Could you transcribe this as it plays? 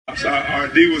Our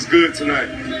D was good tonight,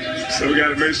 so we got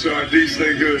to make sure our D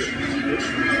stay good.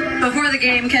 Before the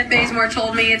game, Kent Bazemore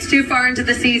told me it's too far into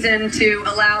the season to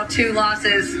allow 2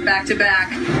 losses back-to-back.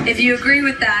 If you agree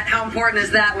with that, how important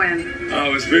is that win?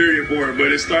 Oh, it's very important,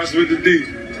 but it starts with the D.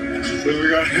 So we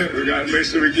got to make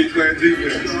sure we keep playing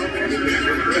defense.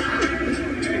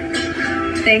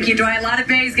 Thank you, Dwight. A lot of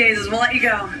Bays gazes. We'll let you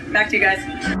go. Back to you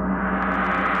guys.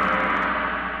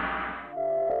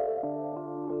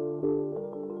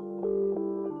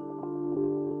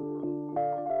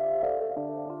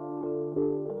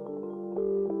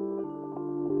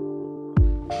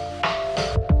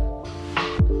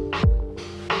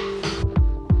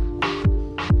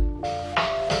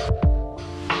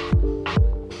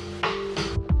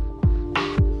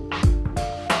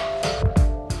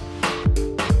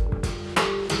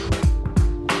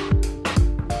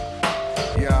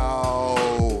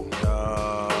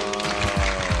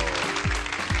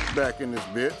 In this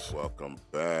bitch. Welcome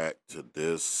back to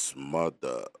this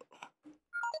mother.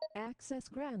 Access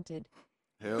granted.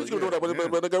 Hell Who's yeah. gonna do that?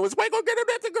 Wait, go get him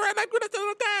that cigarette. I'm gonna tell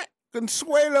him that.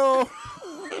 Consuelo.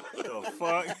 The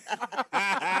fuck?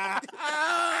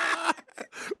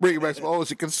 Bring it back some old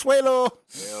shit. Consuelo.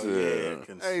 Hell yeah.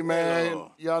 Hey, man.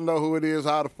 Y'all know who it is,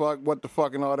 how the fuck, what the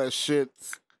fuck, and all that shit.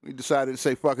 We decided to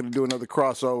say fuck it and do another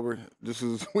crossover.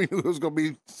 We knew it was going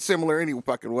to be similar any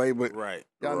fucking way, but Right.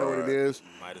 y'all know what it is.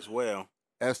 Might as well.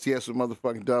 STS with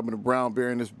motherfucking Dub and the Brown Bear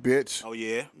in this bitch. Oh,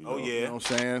 yeah. You know what I'm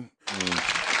saying?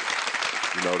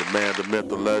 You know, the man, the myth,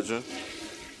 the legend,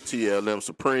 TLM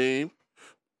Supreme.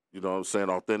 You know what I'm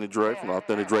saying? Authentic Dre from the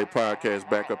Authentic Dre Podcast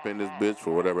back up in this bitch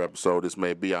for whatever episode this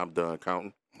may be. I'm done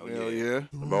counting. Hell yeah.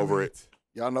 I'm over it.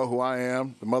 Y'all know who I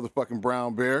am, the motherfucking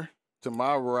Brown Bear. To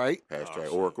my right.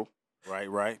 Hashtag Oracle.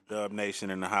 Right. Dub Nation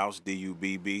in the house.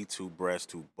 DUBB, 2 breasts,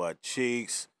 2 butt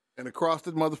cheeks. And across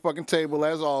the motherfucking table,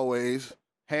 as always,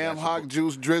 ham hock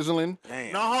juice drizzling.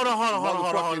 Damn. No, hold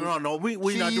on. No, we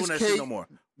not doing that shit no more.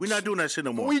 We're not doing that shit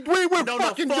no more. We're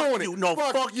fucking doing you. it. No,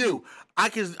 fuck you. I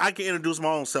can introduce my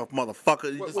own self,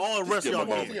 motherfucker. Just all the rest of y'all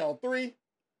moment. on 3.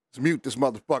 Let's mute this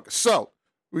motherfucker. So,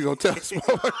 we gonna tell this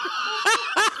motherfucker.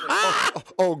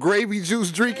 Gravy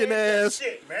juice drinking ass,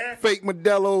 shit, man. fake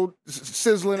Modelo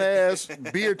sizzling ass,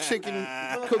 beer chicken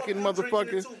cooking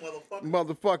motherfucker,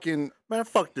 motherfucking. Man,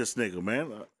 fuck this nigga,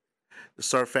 man. The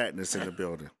Sir Fatness in the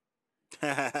building.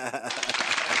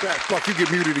 Fuck, you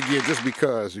get muted again just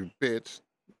because, you bitch.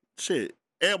 Shit.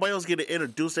 Everybody else get to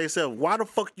introduce themselves. Why the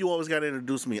fuck you always got to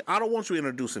introduce me? I don't want you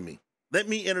introducing me. Let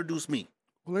me introduce me.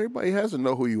 Well, everybody has to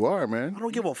know who you are, man. I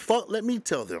don't give a fuck. Let me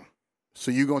tell them. So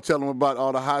you gonna tell them about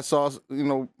all the hot sauce,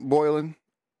 boiling?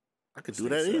 I could do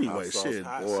that anyway. Shit.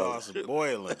 Hot sauce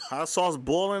boiling. Hot sauce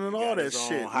boiling and all that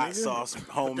shit. Hot nigga. sauce,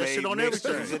 homemade shit on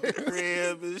mixtures everything. at the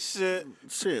crib and shit.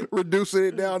 Shit. Reducing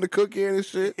it down to cooking and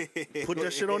shit. Put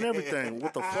that shit on everything.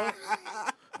 What the fuck?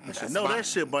 You should know that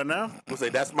shit by now. We'll say,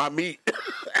 that's my meat.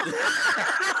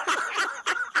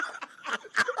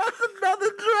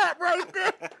 Another drop right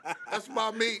there. That's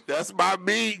my meat. That's my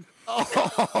meat.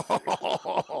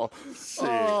 Oh, shit.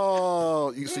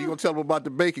 So you gonna tell them about the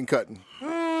bacon cutting?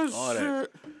 All that.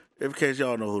 In case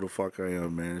y'all know who the fuck I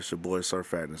am, man, it's your boy Sir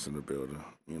Fatness in the building.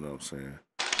 You know what I'm saying?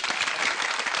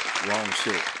 Wrong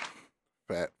shit.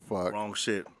 Fat fuck. Wrong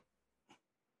shit.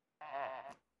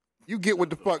 You get what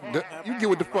the fuck. You get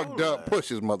what the fuck Dub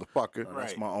pushes, motherfucker.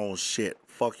 That's my own shit.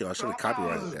 Fuck y'all. I should have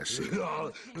copyrighted that shit.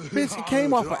 Bitch, it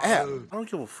came off an app. I don't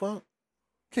give a fuck.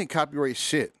 Can't copyright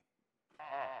shit.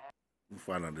 You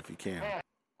find out if you can.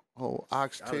 Oh, That'd be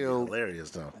oxtail hilarious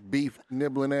though. beef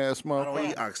nibbling ass I don't motherfucker.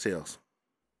 eat oxtails.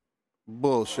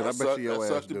 Bullshit. I bet you your that ass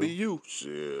sucks do. to be you.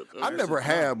 Shit. I never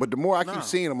have, but the more I keep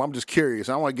seeing them, I'm just curious.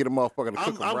 I want to get a motherfucker to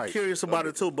cook them I'm right. curious about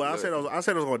it too, but I said I was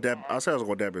gonna dab. I said I was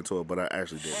gonna dab into it, but I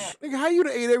actually didn't. Nigga, how you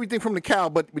done ate everything from the cow,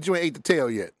 but you ain't ate the tail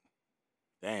yet?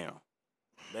 Damn.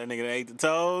 That nigga that ate the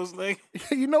toes, nigga.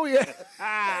 You know he had,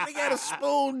 he got a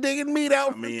spoon digging meat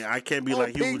out. I mean, I can't be Oh,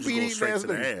 like you pig who just go feet straight ass to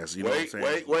the nigga. ass. You know what I'm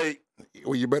saying? Wait.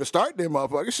 Well, you better start them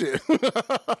motherfucker shit. You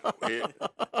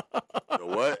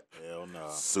know what? Hell no.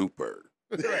 Super.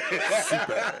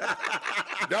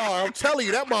 Dog, I'm telling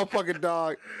you, that motherfucking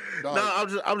dog. No,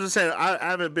 I'm just saying I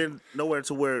haven't been nowhere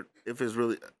to where if it's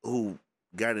really who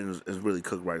got it is really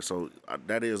cooked right. So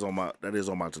that is on my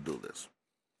to do list.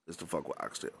 Is to fuck with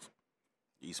oxtails.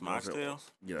 Eat some oxtails?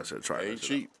 Yeah, I should try Ain't that shit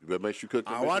cheap. You better make sure you cook.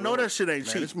 out. Oh, I know that shit ain't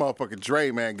Man, cheap. this motherfucking Dre,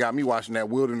 man, got me watching that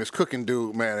wilderness cooking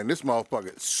dude, man, and this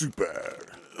motherfucker super.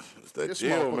 It's that This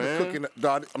deal, motherfucker man. cooking.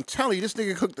 Dog, I'm telling you, this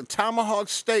nigga cooked the tomahawk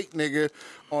steak, nigga,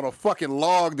 on a fucking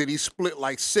log that he split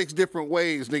like 6 different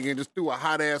ways, nigga, and just threw a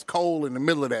hot ass coal in the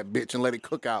middle of that bitch and let it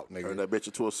cook out, Turn nigga. that bitch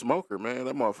into a smoker, man.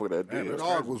 That motherfucker that The deal.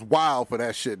 dog was wild for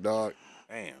that shit, dog.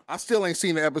 Damn. I still ain't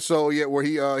seen the episode yet where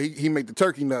he made the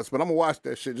turkey nuts, but I'm gonna watch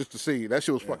that shit just to see. That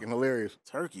shit was fucking hilarious.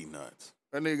 Turkey nuts.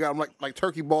 That nigga got him like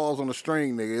turkey balls on a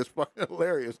string, nigga. It's fucking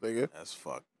hilarious, nigga. That's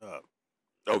fucked up.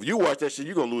 Oh, if you watch that shit,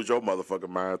 you gonna lose your motherfucking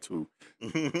mind too.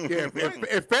 Yeah,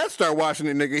 if Fat start watching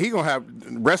it, nigga, he gonna have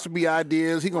recipe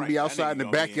ideas. He gonna be Right, that outside in the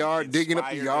nigga gonna be backyard, digging up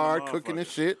the inspired yard, in the cooking and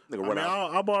motherfucker. shit. Nigga I run mean,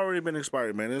 out, I've already been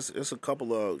inspired, man. It's a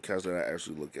couple of cats that I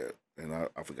actually look at, and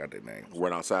I forgot their names.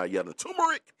 run outside yelling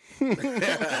turmeric.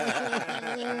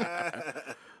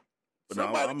 But no,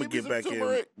 Somebody I'm gonna give me get some back in,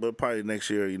 turmeric. but probably next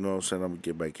year, you know what I'm saying? I'm gonna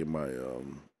get back in my,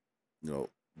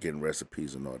 getting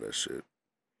recipes and all that shit.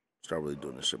 Start really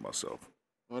doing this shit myself.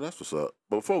 Well, that's what's up.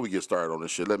 But before we get started on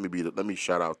this shit, let me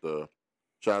shout out to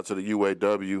the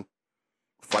UAW.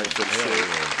 Fight for the shit.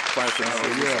 Fight for the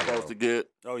shit we're supposed to get.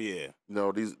 Oh yeah. You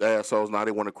know, these assholes now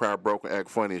they want to cry broke and act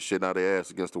funny and shit. Now they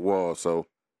ass against the wall. So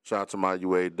shout out to my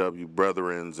UAW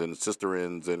brethrens and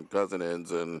sisterins and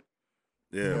cousinins and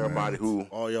Yeah, everybody man. who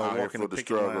all y'all out here walking for the the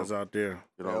picket struggle. lines out there.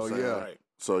 You know Hell what I'm saying? yeah. Right.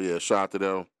 So yeah, shout out to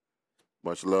them.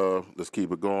 Much love. Let's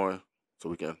keep it going so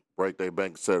we can break their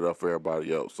bank and set it up for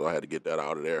everybody else. So I had to get that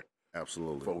out of there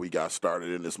Absolutely. before we got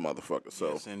started in this motherfucker.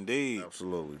 So Yes, indeed.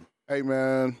 Absolutely. Hey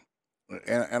man,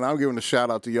 and I'm giving a shout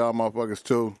out to y'all motherfuckers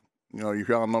too. You know, if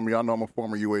y'all know me, y'all know I'm a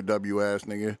former UAW ass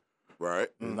nigga. right.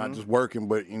 Not just working,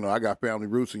 but you know, I got family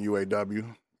roots in UAW. You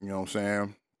know what I'm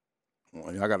saying?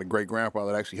 Well, I got a great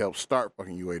grandfather that actually helped start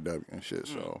fucking UAW and shit.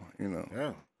 So you know,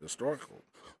 Yeah. Historical.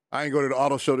 I ain't go to the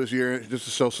auto show this year just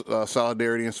to show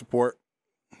solidarity and support.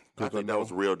 I think that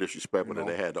was real disrespectful You know.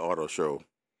 that they had the auto show.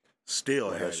 Still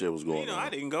When had that shit was going I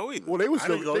on. didn't go either. Well, they were I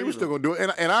didn't still go they were either. still gonna do it,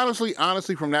 and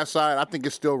honestly, from that side, I think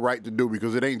it's still right to do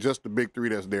because it ain't just the big three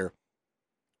that's there.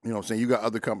 You know what I'm saying? You got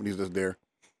other companies that's there,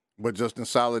 but just in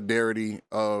solidarity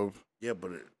of Yeah,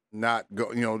 but not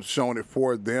showing it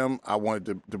for them, I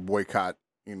wanted to boycott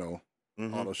Mhm.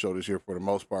 auto show this year for the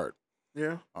most part.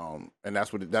 yeah. And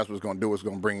that's what it's going to do. It's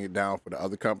going to bring it down for the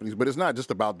other companies. But it's not just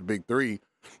about the big three.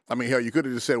 I mean, hell, you could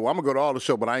have just said, well, I'm going to go to auto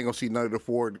show, but I ain't going to see none of the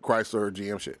Ford, Chrysler, or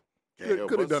GM shit. Can't help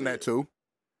Could have but done see that it. too.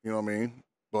 You know what I mean?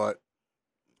 But,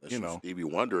 That you shit know. Stevie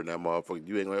Wonder and that motherfucker,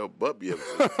 you ain't gonna help but be able to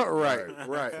see. right.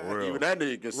 For real. Even that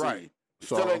nigga can see. Right.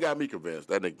 Still So- ain't got me convinced.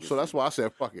 That nigga can So that's see. why I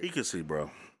said, fuck He it. can see, bro.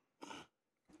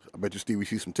 I bet you Stevie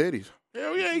see some titties.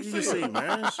 Hell yeah, he You can see. see,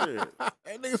 man. Shit.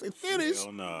 That nigga say titties.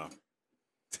 Hell no.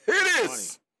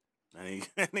 Titties.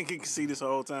 That nigga can see this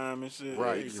whole time and shit.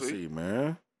 Right. You can see,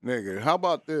 man. Nigga, how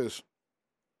about this?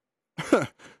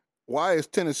 Why is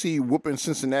Tennessee whooping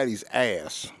Cincinnati's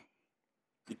ass?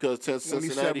 Because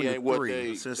Cincinnati ain't what 27-3. they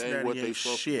ain't Cincinnati what they ain't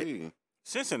supposed shit. to be.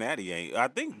 Cincinnati ain't. I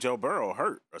think Joe Burrow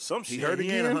hurt or some shit. He hurt He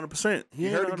again? ain't 100%. He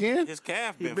hurt again? His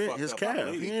calf He been, been fucked his up, I calf.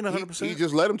 believe. He ain't 100%. He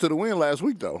just led him to the win last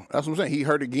week, though. That's what I'm saying. He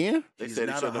hurt again? They He's said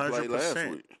he not shouldn't have played last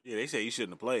 100%. week. Yeah, they say he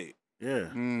shouldn't have played. Yeah.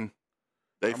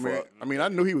 They I mean, fucked. I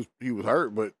knew he was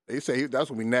hurt, but they say that's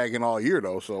what we nagging all year,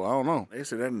 though, so I don't know. They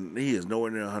said that he is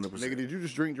nowhere near 100%. Nigga, did you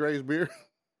just drink Dre's beer?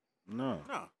 No.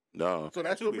 No. No. So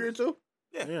that's Two your beer, beers. too?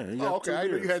 Yeah. Yeah. He Oh, got okay. two I knew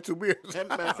beers. you had 2 beers.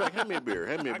 Matter of fact, hand me a beer.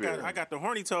 Hand me a beer. I got the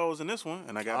horny toes in this one,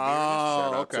 and I got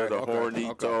Oh, Shout out to the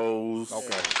horny toes.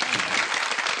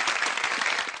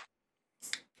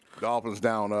 Dolphins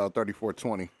down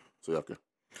 34-20. So okay.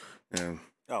 Yeah. beer in this.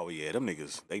 Oh yeah, them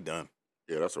niggas, they done.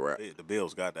 Yeah, that's a wrap. The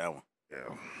Bills got that one.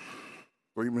 Yeah.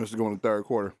 3 minutes to go in the third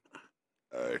quarter.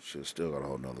 Shit, still got a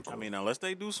whole nother I quarter. mean, unless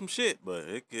they do some shit, but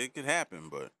it could happen.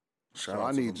 But Shout So out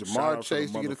I to need the- Jamar shout out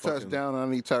Chase to get a motherfucking- touchdown, and I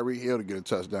need Tyreek Hill to get a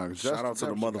touchdown. 'cause Shout Justin out to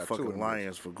the Jefferson got 2 in motherfucking this.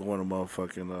 Lions for going to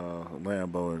motherfucking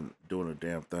Lambeau and doing a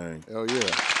damn thing. Hell yeah. You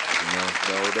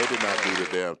know? No, they did not do the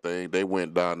damn thing. They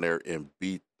went down there and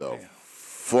beat the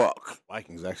fuck.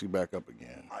 Vikings actually back up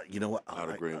again. You know what? Out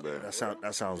of Green Bay. That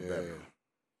sounds Yeah. better.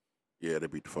 Yeah, they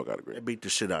beat the fuck out of They Green. beat the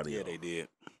shit out of yeah, you. they did.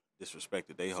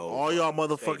 Disrespected they whole. All y'all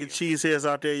fucking motherfucking stadium. cheeseheads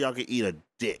out there, y'all can eat a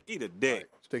dick. Eat a dick,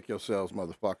 Stick yourselves,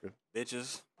 motherfucker.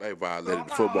 bitches. They violated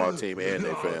the football team and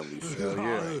their families. Hell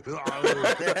yeah. Families come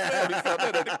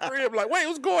in at the crib like, wait,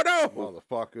 what's going on?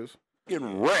 Motherfuckers.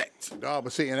 Getting wrecked. No,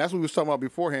 but see, and that's what we was talking about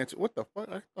beforehand. What the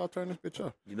fuck? I'll turn this bitch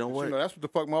up. You know But what? you know, that's what the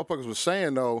fuck motherfuckers was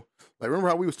saying, though. Like, remember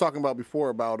how we was talking about before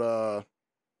about,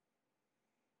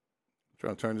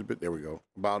 trying to turn this bit, there we go.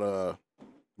 About,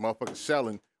 motherfuckers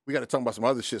selling. We got to talk about some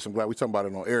other shit, so I'm glad we talking about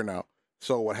it on air now.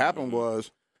 So what happened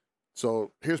was,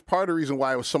 so here's part of the reason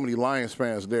why it was so many Lions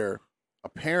fans there.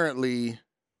 Apparently,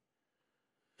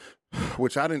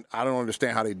 which I don't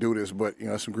understand how they do this, but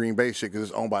some Green Bay shit because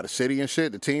it's owned by the city and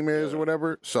shit. The team is or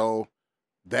whatever. So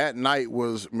that night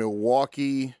was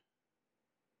Milwaukee.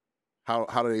 How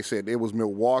do they say it? It was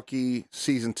Milwaukee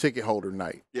season ticket holder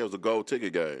night. Yeah, it was a gold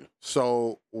ticket game.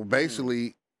 So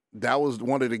basically, that was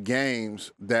one of the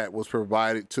games that was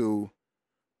provided to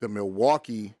the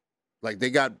Milwaukee. Like they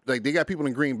got people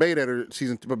in Green Bay that are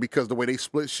season, but because the way they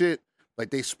split shit, like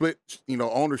they split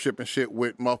ownership and shit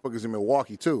with motherfuckers in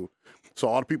Milwaukee too. So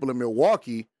all the people in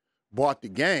Milwaukee bought the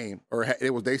game, or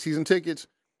it was their season tickets.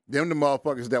 Them the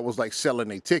motherfuckers that was like selling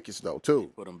their tickets though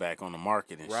too. Put them back on the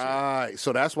market and shit. Right.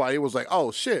 So that's why it was like,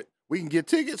 oh shit, we can get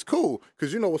tickets, cool.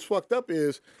 Because what's fucked up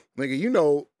is,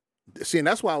 nigga, see, and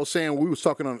that's why I was saying we was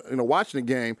talking on, watching the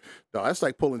game. Dog, that's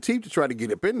like pulling teeth to try to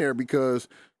get up in there because,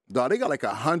 dog, they got like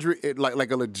 100,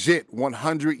 like a legit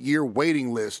 100-year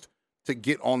waiting list to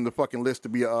get on the fucking list to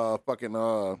be a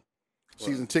fucking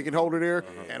season ticket holder there.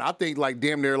 And I think like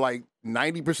damn near like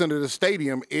 90% of the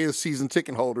stadium is season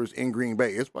ticket holders in Green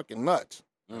Bay. It's fucking nuts.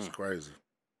 That's crazy.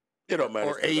 It don't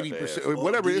matter. Or 80%,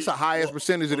 whatever. It's the highest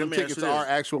percentage of them tickets are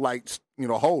actual like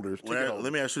holders.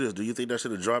 Let me ask you this: do you think that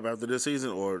should have dropped after this season,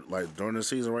 or like during the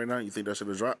season right now? You think that should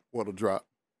have dropped? What'll drop?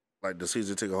 Like the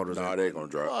season ticket holders? Nah, they ain't gonna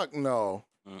drop. Fuck no.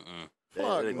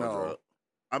 Fuck they ain't gonna no. drop.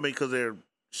 I mean, because they're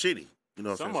shitty. You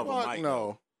know what I'm Some saying? of them Fuck might.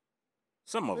 no.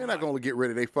 Some of They're them not gonna get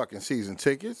rid of their fucking season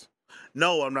tickets.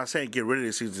 No, I'm not saying get rid of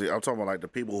the season ticket. I'm talking about like the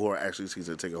people who are actually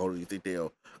season ticket holders. You think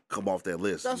they'll come off that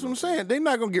list? That's what I'm saying. They're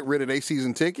not gonna get rid of their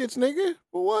season tickets, nigga.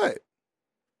 For what?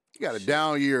 You got a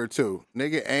down year or two,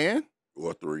 nigga, and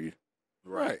Or 3.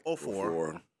 right. Or Or 4.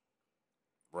 4.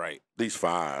 right. At least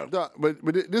 5. But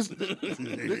this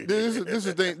is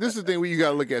the thing where you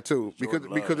gotta look at too,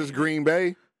 because it's Green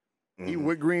Bay. Even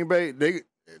with Green Bay, they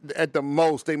at the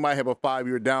most they might have a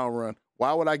 5-year down run.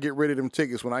 Why would I get rid of them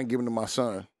tickets when I can give them to my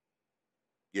son?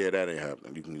 Yeah, that ain't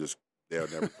happening. You can just, they'll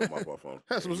never come up off on.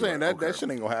 That's what I'm saying. That shit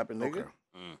ain't gonna happen, nigga.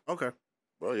 Okay.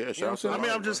 Well, yeah, shout out to what I'm saying? I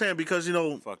mean, I'm just saying because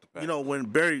Fuck the Packers. when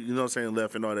Barry,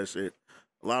 left and all that shit,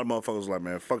 a lot of motherfuckers was like,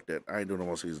 man, fuck that. I ain't doing no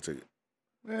more season ticket.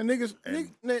 Man, niggas,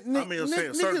 And-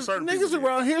 niggas, certain niggas people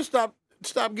around here stop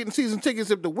getting season tickets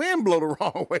if the wind blow the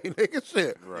wrong way, nigga.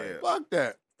 Shit, Right. fuck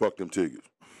that. Fuck them tickets.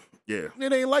 Yeah.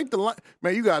 It ain't like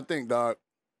man. You gotta think, dog.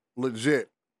 Legit.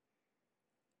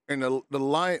 And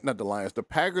the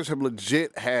Packers have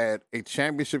legit had a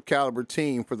championship caliber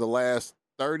team for the last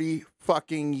 30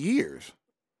 fucking years.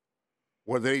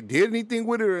 Whether they did anything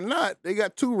with it or not, they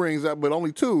got 2 rings out, but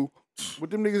only 2. But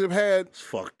them niggas have had, It's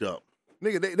fucked up.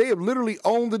 nigga, they have literally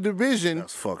owned the division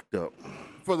That's fucked up.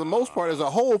 for the most part as a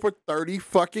whole for 30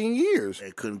 fucking years.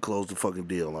 They couldn't close the fucking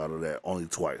deal out of that only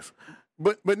twice.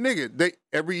 But nigga,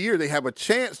 every year they have a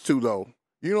chance to though.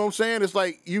 You know what I'm saying? It's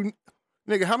like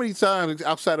nigga, how many times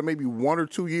outside of maybe 1 or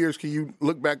 2 years can you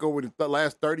look back over the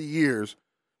last 30 years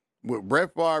with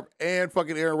Brett Favre and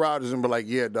fucking Aaron Rodgers and be like,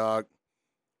 yeah, dog,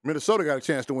 Minnesota got a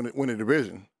chance to win the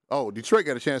division. Oh, Detroit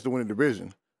got a chance to win the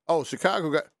division. Oh,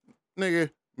 Chicago got, nigga,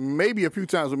 maybe a few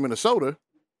times with Minnesota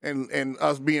and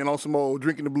us being on some old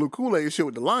drinking the blue Kool-Aid shit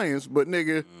with the Lions, but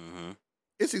nigga,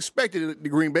 it's expected that the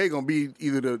Green Bay gonna be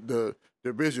either the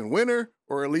division winner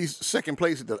or at least second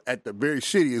place at the very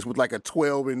shittiest with like a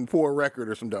 12-4 record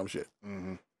or some dumb shit.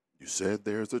 Mm-hmm. You said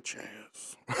there's a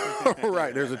chance.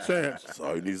 Right, there's a chance. That's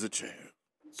all you need is a chance.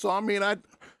 So I mean,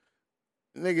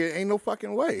 nigga, ain't no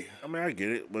fucking way. I mean, I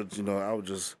get it, but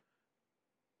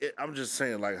I'm just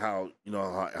saying like how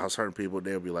how certain people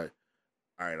they'll be like,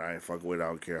 all right, I ain't fucking with it. I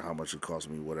don't care how much it costs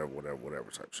me, whatever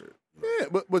type shit. You know?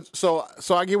 Yeah, but so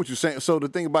I get what you're saying. So the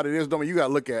thing about it is, though, you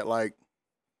gotta look at like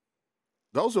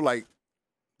those are like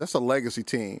that's a legacy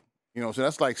team. You know what I'm saying?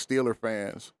 That's like Steeler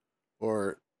fans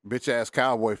or bitch ass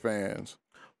Cowboy fans.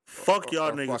 Fuck y'all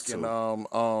or niggas fucking,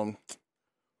 too.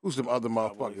 Who's them other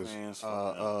Cowboy motherfuckers?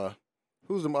 fans,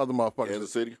 Who's them other motherfuckers?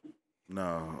 Kansas City?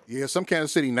 No. Yeah, some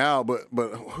Kansas City now, but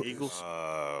Eagles?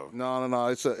 no.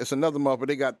 It's another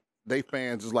motherfucker. They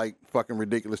fans is like fucking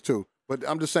ridiculous too. But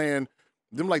I'm just saying,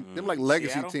 them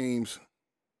legacy Seattle? teams.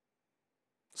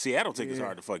 Seattle tickets Yeah.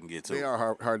 hard to fucking get to. They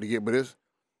are hard to get, but it's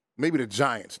maybe the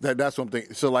Giants. That's what I'm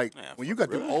thinking. So like Yeah, when you fuck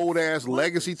got them really? old ass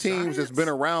legacy teams that's been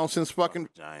around since fucking,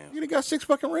 Giants. you done got 6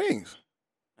 fucking rings.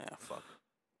 Yeah, fuck.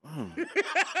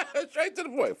 Straight to the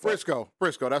point. Fuck.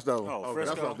 Frisco. That's the other one. Oh, That's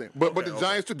Frisco. what I'm thinking. But the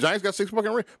Giants too. Giants got 6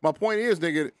 fucking rings. My point is,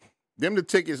 nigga, them the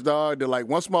tickets, dog. They're like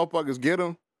once motherfuckers get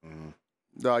them,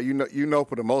 dog. You know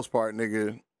for the most part,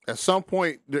 nigga. At some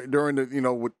point during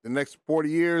the with the next 40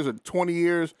 years or 20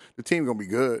 years, the team gonna be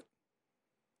good.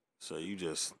 So you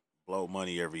just blow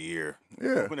money every year.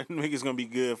 Yeah. But that nigga's gonna be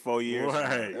good 4 years.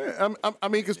 Right. Yeah, I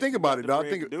mean, because think about it, dog.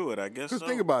 Do it, I guess. Because So.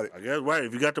 think about it. I guess right.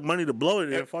 If you got the money to blow it,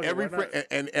 then fuck Every it. Why not?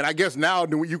 and I guess now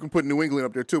you can put New England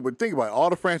up there too. But think about it. All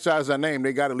the franchises I named,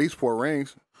 they got at least 4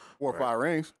 rings, 4 or 5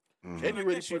 rings. Can I you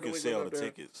really guess you put New can England sell up the there?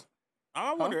 tickets.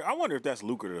 I wonder if that's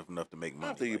lucrative enough to make I money.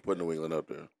 don't think you like put New England up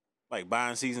there. Like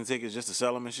buying season tickets just to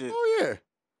sell them and shit. Oh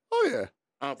yeah.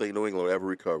 I don't think New England will ever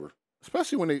recover.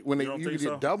 Especially when You you don't can think get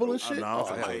so? double and shit. No, I don't Oh,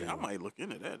 think hell so. yeah. I might look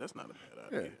into that. That's not a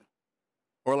bad idea.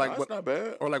 Or No, like that's what? not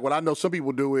bad. Or like what I know some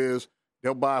people do is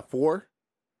they'll buy 4,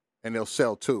 and they'll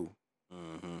sell 2,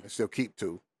 Mm-hmm. and still keep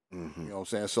 2. Mm-hmm. You know what I'm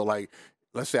saying? So like,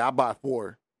 let's say I buy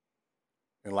 4,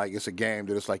 and like it's a game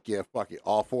that it's like, yeah, fuck it,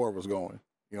 all 4 of us going.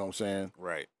 You know what I'm saying?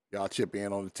 Right. Y'all chip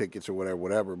in on the tickets or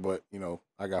whatever. But you know,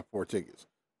 I got 4 tickets.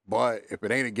 But if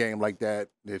it ain't a game like that,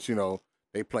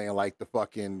 they playing like the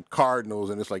fucking Cardinals,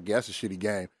 and it's like, yeah, that's a shitty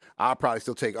game. I'll probably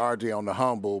still take RJ on the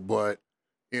humble, but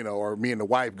or me and the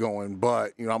wife going,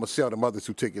 but I'm gonna sell them other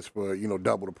 2 tickets for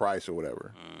double the price or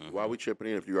whatever. Why we chipping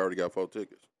in if you already got 4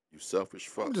 tickets? You selfish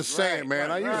fuck. I'm just saying,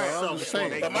 man. I'm just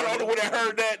saying. Am I the only one that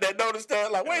heard that noticed that?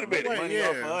 Like, wait a minute. Money yeah.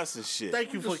 off of us and shit.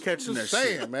 Thank you for catching that Just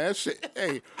saying, shit. man. Shit,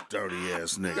 hey, Dirty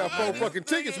ass nigga. got 4 fucking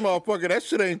tickets, motherfucker. That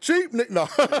shit ain't cheap, nigga. No.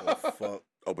 Fuck.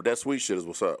 Oh, but that sweet shit is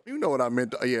what's up. You know what I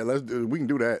meant. Yeah, we can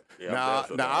do that. Yeah, I'm now, down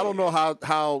for now that. I don't know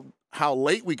how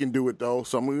late we can do it though.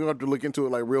 So we're gonna have to look into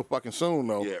it like real fucking soon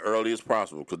though. Yeah, early as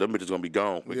possible because them bitches gonna be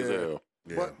gone quick as Yeah. hell.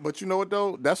 Yeah. But you know what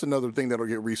though? That's another thing that'll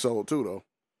get resold too though.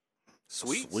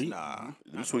 Sweets? Sweet. Nah.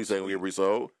 Them sweets ain't gonna get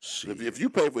resold. Shit. If you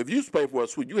pay for a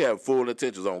sweet, you have full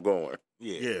intentions on going.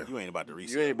 Yeah. Yeah. You ain't about to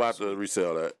resell. You ain't about to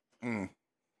resell that. Mm.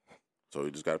 So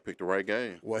you just gotta pick the right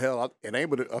game. Well, hell, it ain't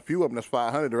but a few of them that's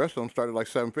 500. The rest of them started like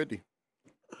 750.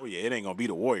 Oh yeah, it ain't gonna be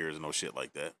the Warriors and no shit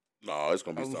like that. No, it's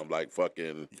gonna be something like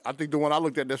fucking I think the one I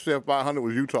looked at that said 500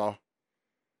 was Utah.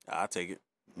 I'll take it.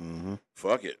 Mm-hmm.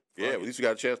 fuck it. Yeah, Fuck at it. least you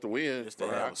got a chance to win. Just to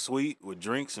have a suite with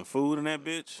drinks and food in that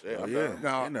bitch. Yeah, Oh, I'm yeah. down.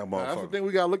 Now, In that now, that's the motherfucker. thing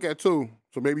we gotta look at too.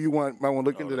 So maybe might want to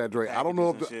look into the that, Dre. I don't know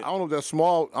if packages and shit. I don't know if that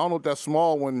small. I don't know if that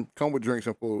small one come with drinks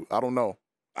and food. I don't know.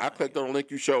 I clicked on the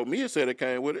link you showed me and said it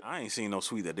came with it. I ain't seen no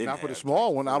suite that didn't Not for the have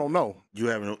small drinks. one. I don't know. You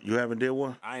haven't did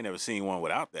one? I ain't never seen one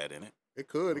without that in it. It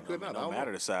could. It I could mean, not. I no don't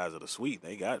matter know. the size of the suite,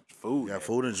 they got food. You got there.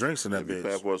 food and drinks in that If you pay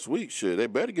bitch. for a sweet shit, they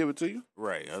better give it to you.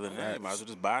 Right. Other than that, you might as well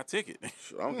just buy a ticket.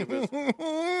 Shit, I don't give it.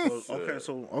 Okay,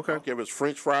 so I okay. don't care if it's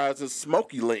French fries and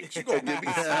smoky links. You gonna give me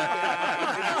something in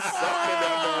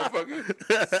that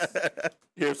motherfucker.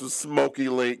 Here's some smoky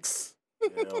links.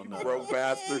 Hell no. Broke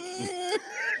bastard.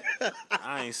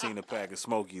 I ain't seen a pack of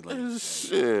smoky links.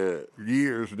 Shit.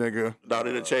 Years, nigga. Now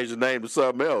they done changed the name to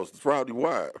something else. That's probably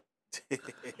why. They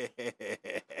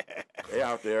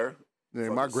out there. Yeah,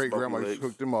 Fucking my great grandma smoky used to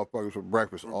legs. cook them motherfuckers for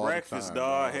breakfast all breakfast, the time.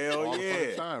 dog. Hell all the yeah.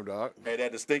 fucking time, dog. Had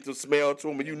that distinctive smell to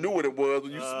them, and you knew what it was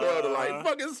when you smelled it like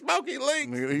fucking smoky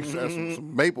links. Nigga, they used to have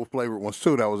some maple flavored ones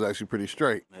too. That was actually pretty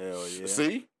straight. Hell yeah.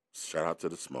 See? Shout out to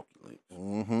the smoky links.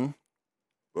 Mm-hmm.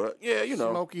 But yeah, you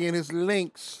know, Smokey and his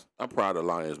links. I'm proud of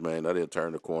Lions, man. I didn't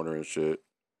turn the corner and shit.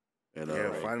 And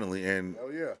Yeah, finally, and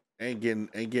Hell yeah. ain't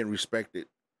getting respected.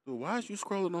 dude, why is you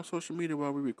scrolling on social media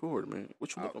while we record, man?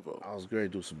 What you looking for? I was going to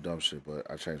do some dumb shit, but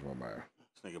I changed my mind.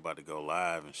 This nigga about to go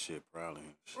live and shit, probably.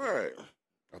 Right.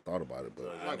 I thought about it,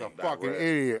 but Like a Not fucking red.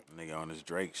 idiot. Nigga on this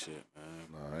Drake shit, man.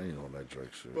 no, I ain't on that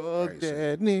Drake shit. I Fuck ain't seen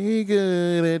that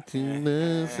nigga that you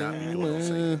love so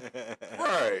much.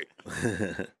 Right.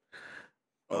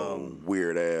 Oh,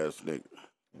 weird ass nigga.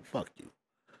 Fuck you.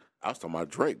 I was talking about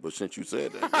Drake, but since you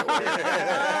said that,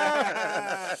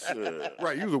 shit.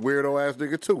 Right, you was a weirdo ass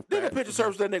nigga too. Did the fat. picture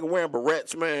surface that nigga wearing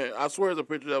barrettes, man? I swear it's a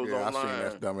picture that was Yeah, I online. seen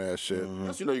that dumb ass shit.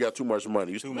 That's you know you got too much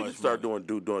money. You Too when much you start doing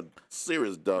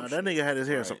serious dumb Nah, shit. that nigga had his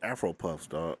hair in some Afro puffs,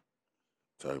 dog.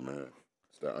 Tell you, man.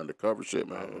 It's that undercover shit,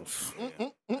 man. Yeah,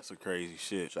 that's some crazy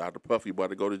shit. Shout out to Puffy, about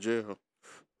to go to jail.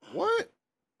 What?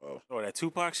 Oh, that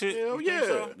Tupac shit? Hell You think yeah.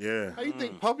 so? Yeah. How you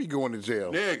think Puffy going to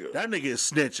jail? Nigga. That nigga is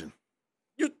snitching.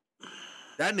 You-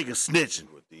 That nigga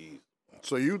snitching. With these.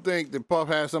 So you think that Puff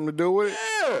has something to do with it?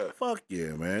 Yeah. Fuck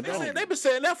yeah, man. They been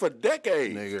saying that for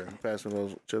decades. Nigga. Pass me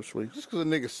those chips, please. Just because a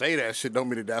nigga say that shit don't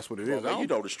mean that that's what it Well, is. man, I you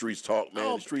don't- know the streets talk,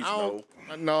 man. The streets know.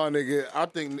 No, nigga. I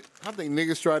think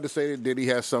niggas tried to say that Diddy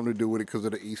has something to do with it because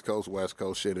of the East Coast, West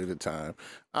Coast shit at the time.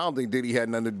 I don't think Diddy had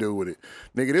nothing to do with it.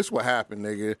 Nigga, this what happened,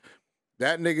 nigga.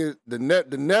 That nigga, the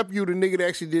nephew, the nigga that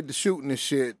actually did the shooting and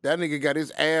shit, that nigga got his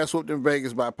ass whooped in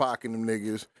Vegas by pocketing them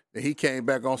niggas. And he came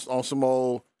back on some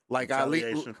old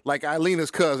Retaliation. like Eileen's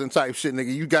cousin type shit,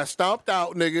 nigga. You got stomped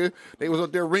out, nigga. They was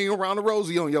up there ringing around the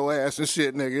rosy on your ass and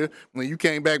shit, nigga. When you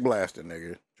came back blasting,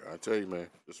 nigga. Trying to tell you, man.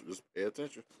 Just pay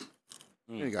attention.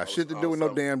 You ain't got shit to do with no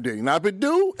damn Diddy. Now if it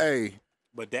do, hey,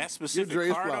 But that give specific Dre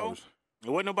his car, though, flowers.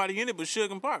 there wasn't nobody in it but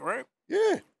Suge and Pac, right?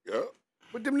 Yeah. Yeah.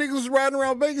 But them niggas was riding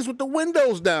around Vegas with the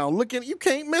windows down, looking. You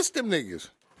can't miss them niggas.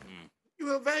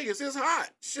 You in Vegas? It's hot.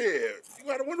 Shit. You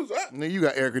got the windows up. Nigga, you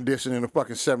got air conditioning in a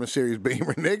fucking 7 Series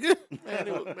Beamer, nigga.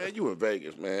 Man, you in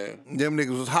Vegas, man. Them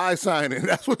niggas was high signing.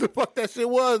 That's what the fuck that shit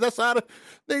was. That's how the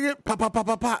nigga pop, pop, pop,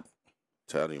 pop, pop.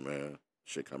 Tell you, man.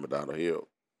 Shit coming down the hill.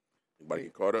 Anybody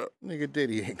get caught up? Nigga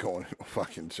Diddy ain't going to no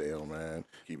fucking jail, man.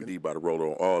 Keep D by the roll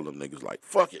on all them niggas like,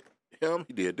 fuck it. Him,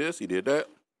 he did this, he did that.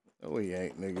 No, he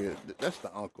ain't, nigga. That's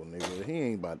the uncle, nigga. He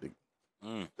ain't about to.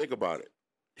 Think about it.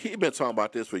 He been talking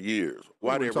about this for years.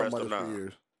 Why they Who been arrest talking him about now? this for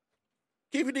years?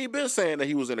 Keefy D been saying that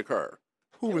he was in the car.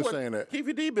 Who been saying that?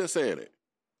 Keefy D been saying it.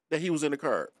 That he was in the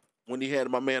car when he had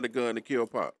my man the gun to kill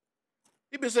Pop.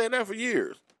 He been saying that for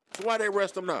years. So why they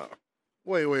arrest him now?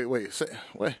 Wait. Wait.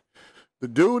 The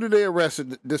dude that they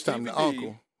arrested this time,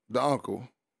 DVD. the uncle,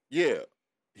 Yeah.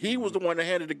 He was the one that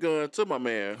handed the gun to my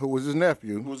man, who was his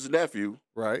nephew, who was his nephew,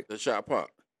 right? that shot Pop.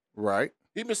 Right.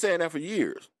 He been saying that for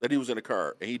years, that he was in the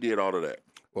car, and he did all of that.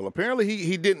 Well, apparently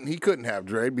he couldn't have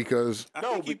Dre because I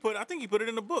think he put it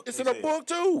in the book. It's they in a said. book,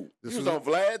 too. This He was is- on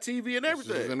Vlad TV and this is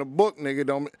everything. in a book, nigga.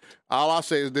 Don't. All I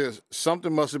say is this: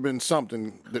 something must have been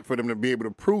something that for them to be able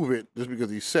to prove it just because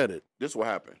he said it. This what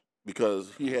happened.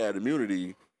 Because he had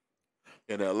immunity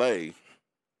in L.A.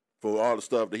 for all the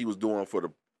stuff that he was doing for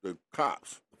the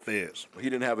cops. Feds. But he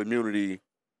didn't have immunity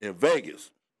in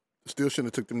Vegas. Still shouldn't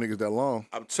have took them niggas that long.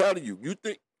 I'm telling you, you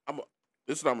think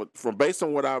from based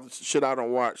on what I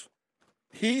don't watch,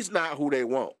 he's not who they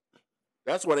want.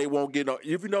 That's why they won't get no.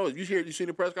 If you see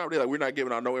the press conference, they're like, we're not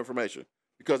giving out no information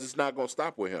because it's not gonna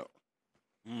stop with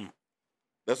him.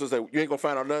 That's what they say. You ain't gonna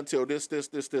find out nothing until this,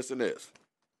 and this.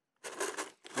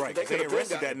 Right, They 'cause they could've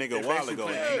arrested been that got- nigga a while ago.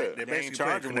 They They ain't basically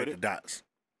charged him with connect the it. dots.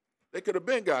 They could have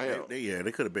been got him.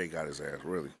 They could have been got his ass,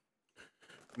 really.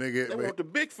 Nigga, They but, want the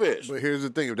big fish. but here's the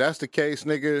thing: if that's the case,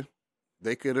 nigga,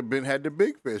 they could have had the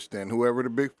big fish then. Whoever the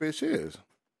big fish is.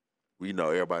 We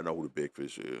know everybody know who the big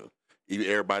fish is. Even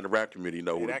everybody in the rap community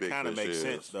know who the That big kind of fish makes is.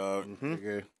 sense, dog.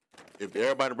 Nigga, If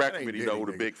everybody in the rap that ain't community know who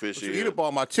Diddy, the nigga. big fish But you is, eat up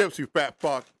all my chips, you fat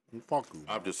fuck. Fuck you.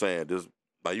 I'm just saying this.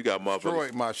 Like you got Destroy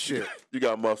motherfuckers. my shit. You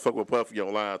got motherfucker with Puffy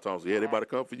online talking. Yeah, they about to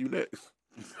come for you next.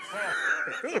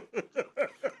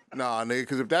 Nah, nigga,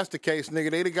 because if that's the case,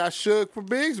 nigga, they'd have got Suge for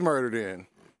Big's murder then.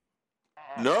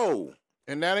 No,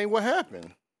 And that ain't what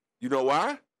happened. you know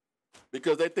why?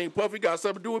 Because they think Puffy got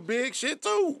something to do with big shit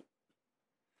too.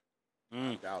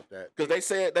 Doubt that. Because they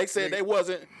said they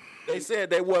wasn't. They said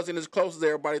they wasn't as close as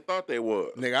everybody thought they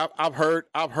was. Nigga,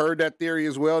 I've heard that theory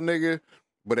as well, nigga.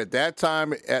 But at that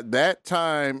time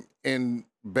in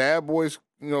Bad Boys,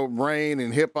 reign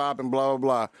and hip hop and blah blah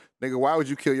blah, nigga, why would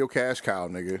you kill your cash cow,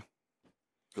 nigga?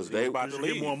 Because He was they about You to should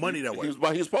get leave. more money that he way.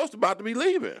 was supposed to about to be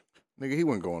leaving. Nigga, he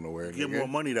wasn't going nowhere. Get Nigga. more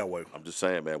money that way. I'm just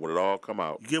saying, man. When it all come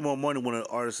out, You get more money when an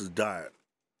artist has died.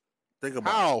 Think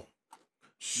about How? it.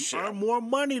 You earn more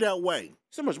money that way.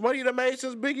 so much money that made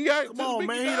since Biggie got. Come on,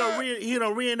 man. He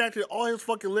done reenacted all his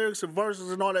fucking lyrics and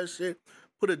verses and all that shit.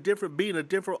 Put a different beat, a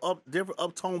different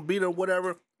uptone beat or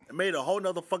whatever, and made a whole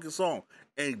nother fucking song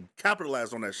and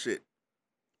capitalized on that shit.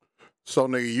 So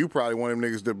nigga, you probably one of them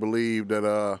niggas that believe that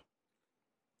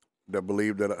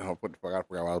what the fuck, I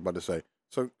forgot what I was about to say.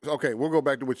 So okay, we'll go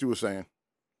back to what you were saying.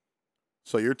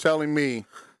 So you're telling me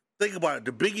Think about it.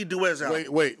 The Biggie duets album.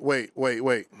 wait.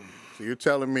 So you're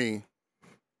telling me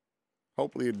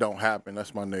hopefully it don't happen,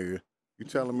 that's my nigga. You're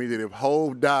telling me that if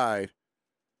Hove died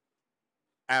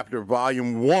after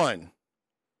volume 1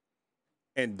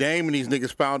 and Dame and these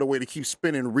niggas found a way to keep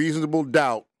spinning Reasonable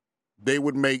Doubt, they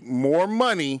would make more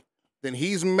money than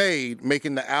he's made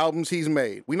making the albums he's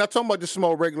made. We're not talking about just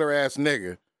small regular ass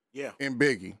nigga Yeah, in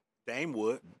Biggie. Dame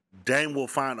would. Dame will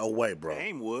find a way, bro.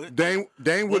 Dame would. Dame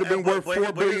would have been worth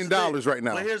 $4 billion right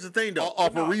now. But here's the thing, though. Off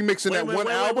of remixing that one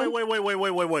album.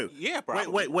 Wait. Yeah,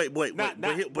 probably.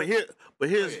 Wait.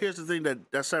 Here's the thing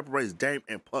that separates Dame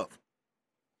and Puff.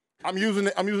 I'm using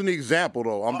the example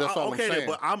though. That's all okay, I'm saying.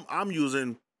 but I'm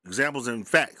using examples and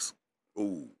facts.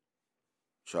 Ooh,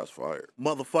 shots fired.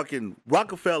 Motherfucking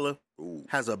Rockefeller Ooh,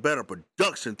 has a better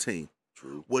production team,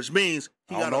 true. which means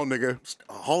he I got don't know, nigga.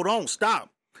 Hold on, stop.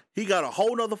 He got a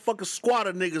whole nother fucking squad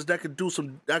of niggas that could do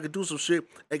some shit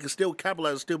and can still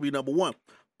capitalize and still be number one.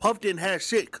 Puff didn't have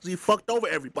shit because he fucked over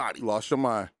everybody. You lost your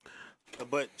mind.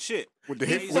 But shit. With the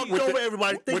He hit, fucked over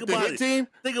everybody. Think with the about hit it. team.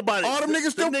 Think about it. All them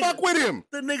niggas still fuck with him.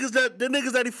 The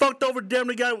niggas that he fucked over, damn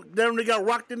they got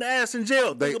rocked in the ass in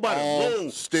jail. They Think about all it. Boom,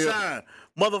 still- shine,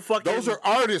 motherfucker. Those are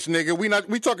artists, nigga.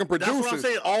 We talking producers. That's what I'm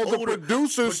saying. All the Over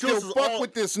producers still fuck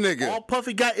with this nigga. All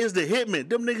Puffy got is the hitman.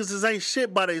 Them niggas is ain't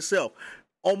shit by themselves.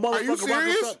 On motherfucking Are you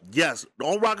serious? Rockefeller, yes.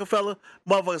 On Rockefeller,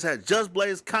 motherfuckers had Just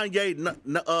Blaze, Kanye,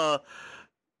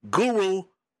 Guru,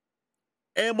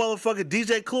 and motherfucking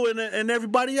DJ Clue and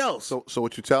everybody else. So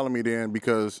what you're telling me then,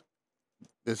 because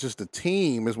it's just the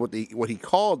team is what he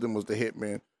called them was the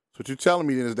hitman. So what you're telling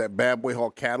me then is that Bad Boy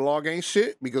Hawk catalog ain't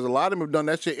shit? Because a lot of them have done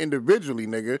that shit individually,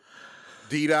 nigga.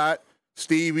 D-Dot,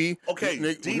 Stevie. Okay,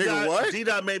 nigga, what?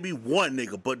 D-Dot may be one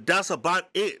nigga, but that's about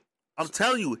it. I'm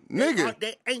telling you, Nigga.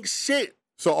 they ain't shit.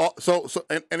 So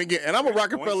and again, and I'm a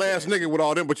Rockefeller ass nigga with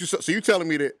all them, but you telling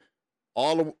me that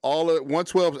all of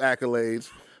 112's accolades.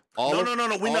 No.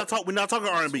 We're not talking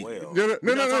R&B. No. Hold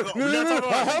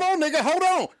Hold on, nigga. Hold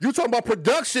on. You talking about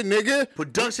production, nigga?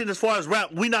 Production as far as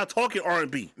rap, we not talking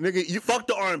R&B. Nigga, you Fuck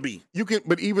the R&B. You can,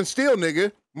 but even still,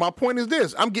 nigga, my point is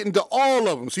this: I'm getting to all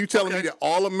of them. So you telling me that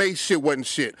all of May's shit wasn't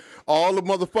shit? All the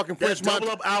motherfucking That French Double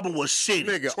Up album was shitty,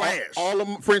 nigga, trash. all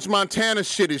of French Montana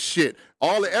shit is shit.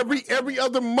 All of every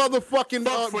other motherfucking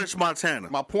Fuck French Montana.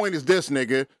 My point is this,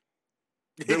 nigga.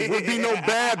 There would be no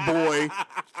Bad Boy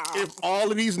if all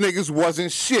of these niggas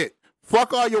wasn't shit.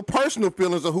 Fuck all your personal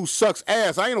feelings of who sucks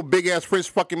ass. I ain't no big ass French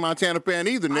fucking Montana fan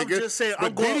either, nigga. I'm just saying,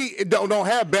 but Diddy don't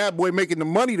have Bad Boy making the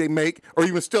money they make, or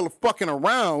even still fucking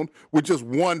around with just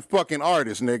one fucking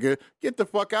artist, nigga. Get the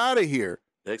fuck out of here.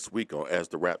 Next week on As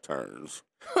the Rap Turns.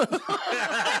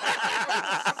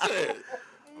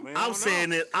 I'm saying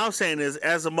this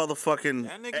as a motherfucking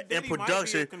That nigga in Diddy production.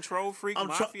 might be a control freak,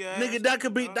 mafia nigga, that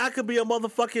could be a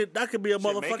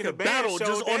motherfucking battle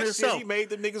just on itself. He made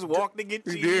the niggas walk to get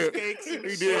He did. cheesecakes. He and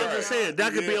did. shit. I'm just saying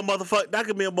that could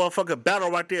be a motherfucking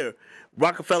battle right there.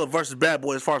 Rockefeller versus Bad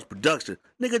Boy as far as production.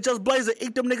 Nigga, Just Blaze and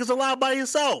eat them niggas alive by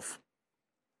yourself.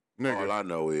 Nigga, All I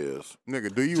know is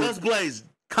nigga, do you Just Blaze,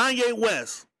 Kanye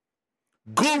West,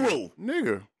 Guru.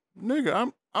 nigga,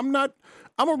 I'm not.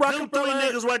 I'm a Them three Rockefeller.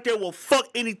 niggas right there will fuck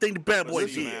anything the Bad Boy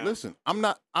did. Listen, I'm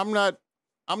a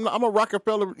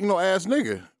Rockefeller, ass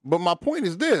nigga. But my point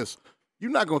is this: you're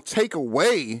not gonna take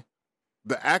away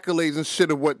the accolades and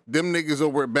shit of what them niggas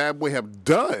over at Bad Boy have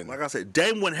done. Like I said,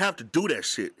 Dame wouldn't have to do that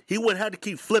shit. He wouldn't have to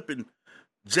keep flipping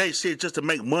Jay shit just to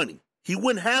make money. He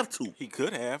wouldn't have to. He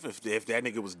could have if that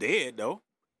nigga was dead though.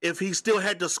 If he still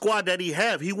had the squad that he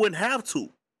have, he wouldn't have to.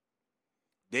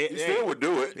 Dead, he still would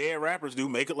do it. Dead rappers do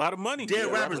make a lot of money.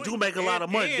 Dead rappers do make a lot of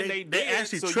money. And They did,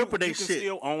 actually so triple their you can shit.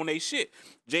 still own their shit.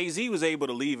 Jay-Z was able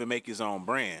to leave and make his own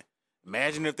brand.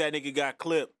 Imagine if that nigga got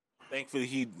clipped. Thankfully,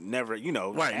 he never,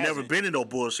 Right, never been in no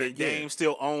bullshit. Yeah. Dame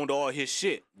still owned all his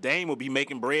shit. Dame would be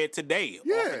making bread today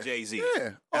off of Jay-Z. Yeah,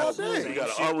 all day. He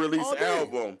got an unreleased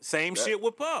album. Same shit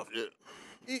with Puff.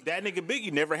 That nigga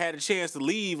Biggie never had a chance to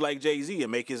leave like Jay-Z and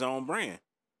make his own brand.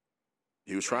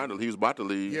 He was about to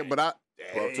leave. Yeah, but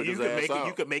Puff took his ass out.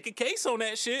 You could make a case on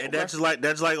that shit. And that's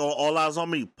just like All Eyes on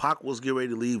Me. Pac was getting ready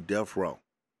to leave Death Row.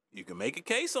 You can make a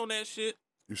case on that shit.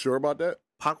 You sure about that?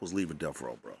 Pac was leaving Death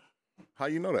Row, bro. How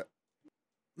you know that?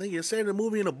 Nigga, it's saying the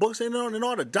movie and the books and in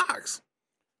all the docs.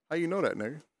 How you know that,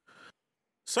 nigga?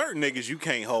 Certain niggas you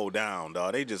can't hold down,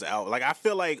 dog. They just out. Like, I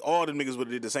feel like all the niggas would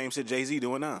have did the same shit Jay-Z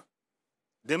doing now.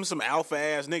 Them some alpha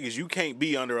ass niggas. You can't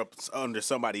be under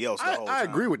somebody else the whole time. I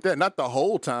agree with that. Not the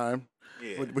whole time.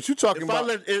 Yeah. But you talking If about? I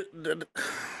let it,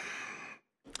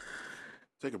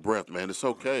 Take a breath, man. It's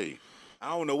okay. I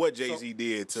don't know what Jay-Z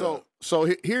did to. So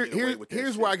get away with that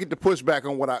here's shit. where I get to push back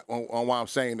on on why I'm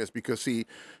saying this, because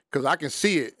I can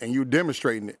see it and you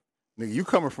demonstrating it. Nigga, you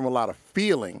coming from a lot of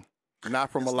feeling,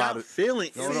 not from a lot of feeling.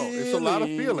 No, it's a lot of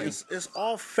feeling. It's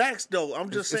all facts though.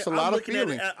 I'm just saying. It's a lot of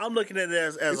feeling. I'm looking at it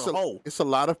as a whole. It's a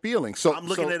lot of feeling. So I'm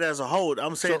looking at it as a whole.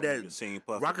 I'm saying that Seen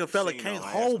Puff Rockefeller Casino, can't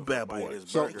asked hold him Bad to bite Boy. his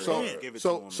So burger. so Give it to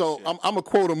so him and so shit. I'm gonna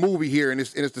quote a movie here, and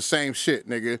it's the same shit,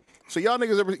 nigga. So y'all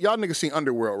niggas seen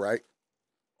Underworld, right?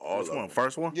 Which one?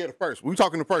 First one? Yeah, the first. We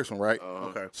talking the first one, right?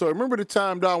 Okay. So remember the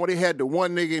time, dog, when they had the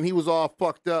one nigga and he was all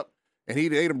fucked up, and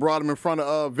they done brought him in front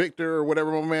of Victor or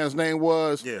whatever my man's name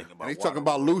was. Yeah. And he's talking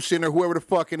about Lucian or whoever the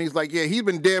fuck, and he's like, yeah, he's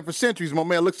been dead for centuries. My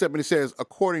man looks up and he says,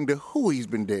 according to who he's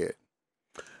been dead.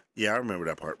 Yeah, I remember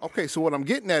that part. Okay, so what I'm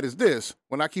getting at is this: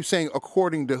 when I keep saying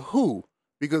according to who,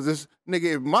 because this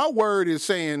nigga, if my word is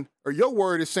saying or your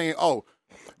word is saying, oh,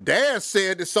 Dad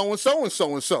said that so and so and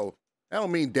so and so, that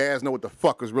don't mean Dads know what the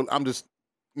fuck is real. I'm just,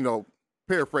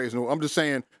 paraphrasing. I'm just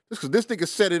saying just because this nigga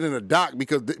said it in a doc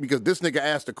because this nigga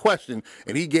asked a question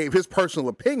and he gave his personal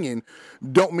opinion,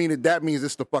 don't mean that means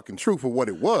it's the fucking truth of what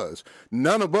it was.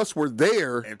 None of us were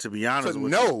there, And to be honest, to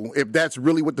with know if that's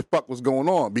really what the fuck was going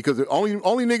on. Because the only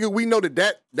nigga we know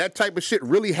that type of shit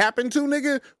really happened to,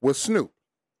 nigga, was Snoop.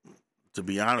 To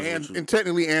be honest, with you, And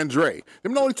technically Andre.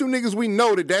 Them the only two niggas we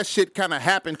know that shit kind of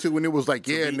happened to, and it was like,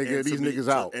 yeah, nigga, these niggas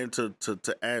out. And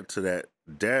to add to that,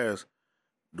 Daz,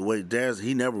 the way Daz,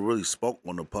 he never really spoke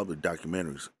on the public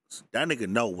documentaries. That nigga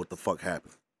know what the fuck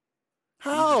happened. He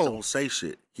just How? don't say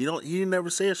shit. He never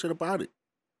said shit about it.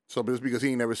 So just because he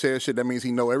ain't never said shit, that means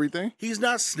he know everything? He's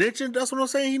not snitching. That's what I'm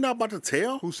saying. He not about to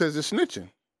tell. Who says it's snitching?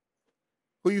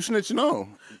 Who you snitching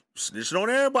on? Snitching on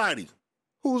everybody.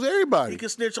 Who's everybody? He can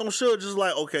snitch on Suge just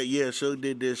like, okay, yeah, Suge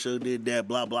did this, Suge did that,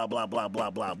 blah, blah, blah, blah, blah,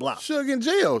 blah, blah. Suge in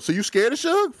jail. So you scared of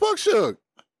Suge? Fuck Suge.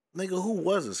 Nigga, who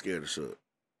wasn't scared of Suge?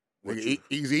 Nigga,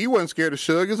 Easy, he wasn't scared of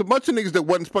Suge. There's a bunch of niggas that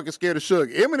wasn't fucking scared of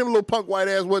Suge. Him and them little punk white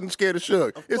ass wasn't scared of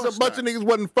Suge. It's a bunch of niggas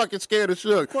wasn't fucking scared of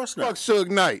Suge. Of course not. Fuck Suge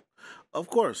Knight. Of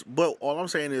course. But all I'm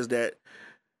saying is that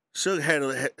Suge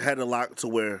had a lock to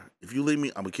where if you leave me,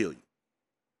 I'm going to kill you.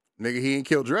 Nigga, he ain't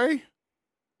killed Dre.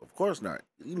 Of course not.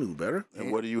 You knew better.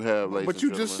 And what do you have, ladies But and you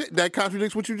gentlemen? just said, that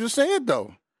contradicts what you just said,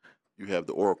 though. You have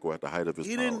the Oracle at the height of his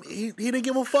He power. didn't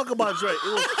give a fuck about Dre.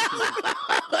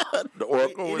 The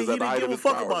Oracle He is at the height didn't of give a his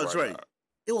fuck power about right Dre. now.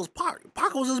 It was Pac.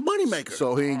 Pac was his moneymaker.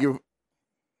 So he ain't give.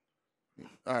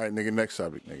 All right, nigga, next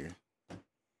subject, nigga.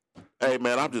 Hey,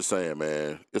 man, I'm just saying,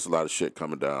 man, it's a lot of shit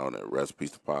coming down. And rest in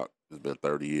peace to Pac. It's been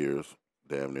 30 years,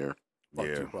 damn near. Fuck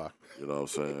Yeah. Tupac. You know what I'm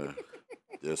saying?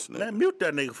 This Man, nigga. mute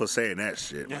that nigga for saying that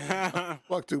shit. Man.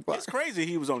 Fuck Tupac. It's crazy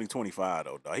he was only 25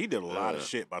 though, dog. He did a lot of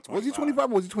shit by 25. Was he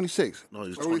 25 or was he 26? No,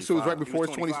 he's So it was right 25. before He his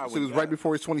was 20. 25 So it was when right he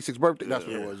before his 26th birthday. That's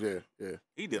what Yeah. it was. Yeah.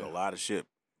 He did a lot of shit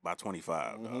by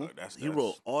 25, dog. He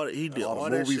wrote all. He did all, All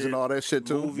that movies shit. and all that shit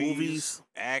too. Movies.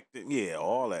 acting, yeah,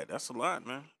 all that. That's a lot,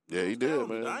 man. Yeah, he did,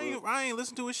 man. I ain't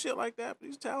listen to his shit like that, but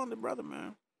he's a talented brother,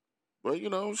 man. But, you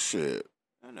know, shit.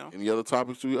 I know. Any other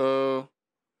topics we,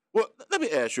 well, let me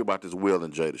ask you about this Will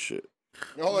and Jada shit.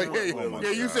 Oh, yeah, Oh, my yeah.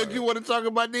 You God. said you want to talk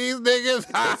about these niggas.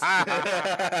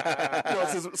 You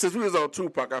know, since we was on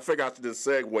Tupac, I figured I should just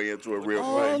segue into it real quick.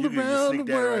 All You can just around sneak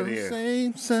the that right world, here.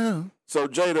 same sound. So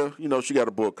Jada, you know, she got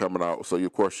a book coming out, so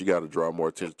of course she got to draw more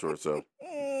attention to herself.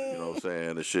 You know what I'm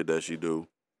saying? The shit that she do.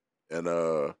 And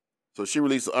so she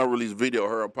released an unreleased video of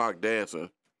her and Pac dancing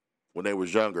when they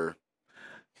was younger.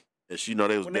 And she know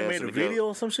they was When they dancing made a together. video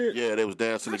or some shit. Yeah, they was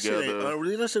dancing That shit ain't together.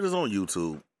 unreleased. That shit is on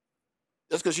YouTube.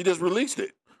 That's because she just released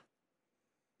it.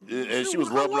 And she was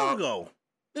rubbing How long out. ago?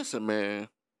 Listen, man.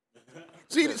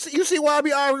 See, you see why I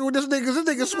be arguing with this nigga? This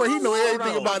nigga swear he know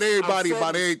everything about everybody,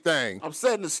 about everything. I'm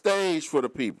setting the stage for the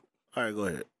people. All right, go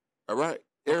ahead. All right?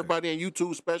 Everybody on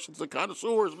YouTube specialists and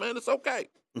connoisseurs, man, it's okay.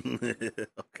 Okay.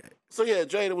 So yeah,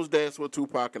 Jada was dancing with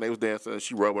Tupac and they was dancing and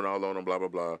she rubbing all on him, blah, blah,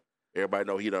 blah. Everybody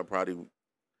know he done probably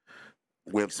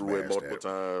went through it Smashed multiple that.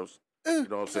 times. You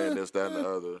know what I'm saying? This, that, and the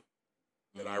other.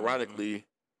 And ironically,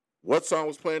 what song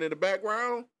was playing in the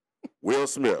background? Will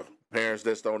Smith. Parents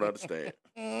just don't understand.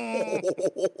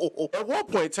 At one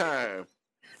point in time,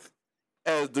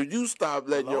 as do you stop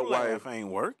letting your wife? ain't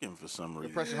working for some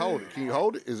reason. Press and hold it. Can you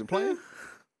hold it? Is it playing?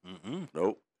 Mm-mm.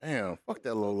 Nope. Damn, fuck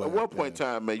that low At one point in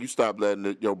time, man, you stop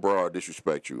letting your broad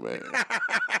disrespect you, man.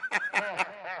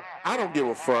 I don't give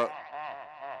a fuck.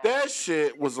 That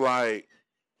shit was like,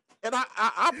 and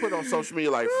I put on social media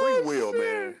like free will,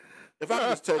 man. If I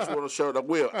just text you on the shirt,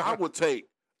 I would take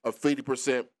a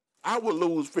 50%. I would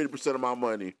lose 50% of my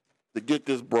money to get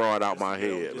this broad out my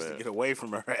head, Just to man. get away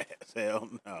from her ass. Hell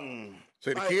no.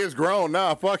 Say the kid's grown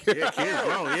now. Fuck it. Yeah, kids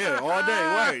grown. Yeah, all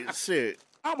day. Right. Shit.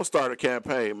 I'm gonna start a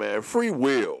campaign, man. Free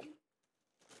will.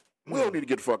 We don't need to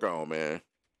get the fuck on, man.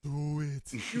 Do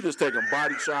it. You just taking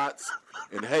body shots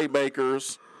and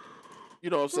haymakers. You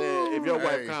know what I'm saying? If your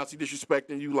wife Hey. constantly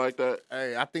disrespecting you like that,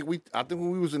 Hey, I think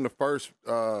when we was in the first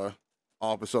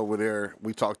office over there,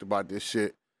 we talked about this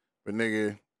shit. But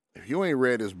nigga, if you ain't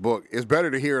read this book, it's better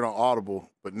to hear it on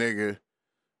Audible. But nigga,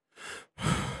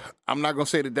 I'm not gonna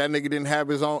say that nigga didn't have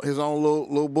his own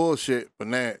little bullshit. But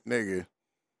that nigga,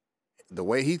 the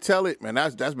way he tell it, man,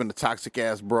 that's been the toxic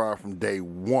ass broad from day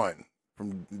one,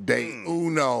 from day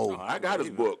uno, I got his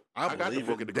book. I I got the believe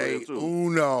book it. in the day crib too.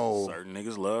 uno. Certain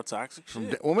niggas love toxic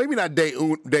shit. Well, maybe not day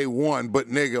one, but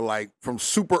nigga, like from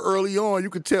super early on, you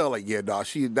could tell, like, yeah, dog,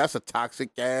 that's a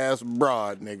toxic ass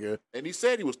broad, nigga. And he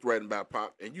said he was threatened by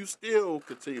Pop, and you still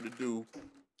continue to do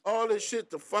all this shit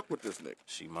to fuck with this nigga.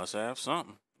 She must have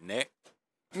something. Neck,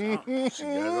 She got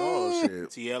it all. Shit.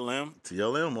 TLM.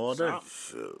 TLM all day. Something.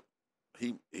 Shit.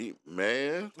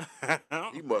 Man,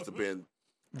 he must have been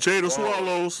Jada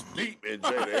Swallows. deep in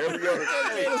Jada. Every other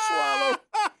Jada Swallow.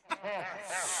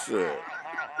 Shit.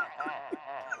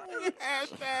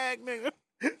 Hashtag nigga.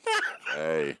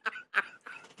 Hey,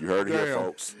 you heard it here, Damn.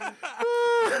 folks.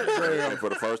 Damn. For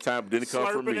the first time, didn't come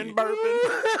from Slurping me. and burping.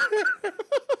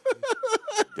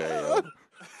 Damn.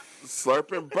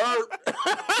 Slurping burp.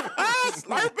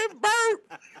 Slurping burp.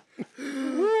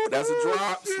 Woo, that's a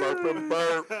drop. Slurping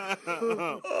burp.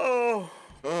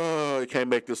 Oh, you can't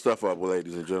make this stuff up,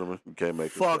 ladies and gentlemen. You can't make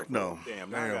this Fuck stuff no.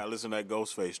 Damn, now I gotta listen to that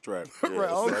Ghostface track. up. Yeah,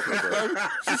 slurping burp.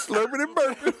 She's slurping and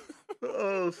burping.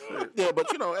 Oh shit. Yeah,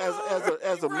 but you know,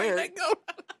 as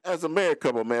a married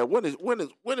couple, man, when is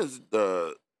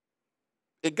the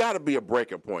it got to be a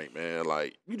breaking point, man.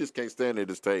 Like you just can't stand there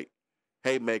to just take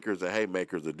haymakers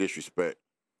of disrespect.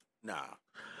 Nah.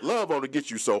 Love only gets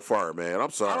you so far, man. I'm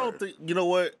sorry. I don't think you know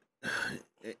what,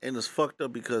 and it's fucked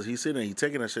up because he's sitting there, he's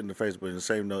taking that shit in the face, but in the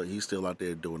same note, he's still out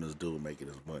there doing his due, making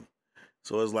his money.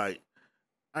 So it's like,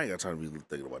 I ain't got time to be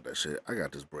thinking about that shit. I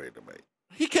got this bread to make.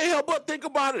 He can't help but think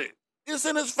about it. It's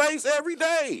in his face every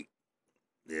day.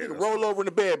 Yeah, He can roll over in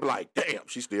the bed, and be like, "Damn,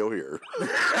 she's still here."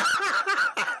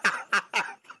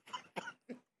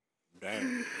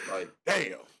 Damn. Like,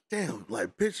 damn. damn,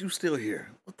 like bitch, you still here?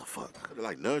 What the fuck? They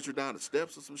like nudge her down the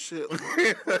steps or some shit.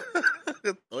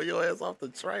 Throw your ass off the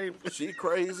train. She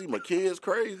crazy. My kid's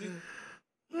crazy.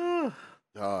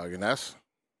 Dog, and that's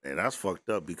And that's fucked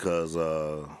up because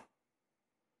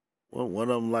one of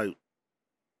them like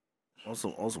on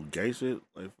some gay shit.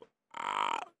 Like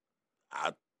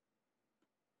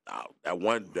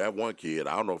That one kid,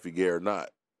 I don't know if he gay or not,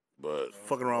 but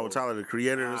fucking around with Tyler the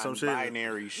Creator or some shit.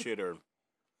 Binary shit or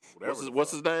whatever.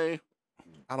 what's his name?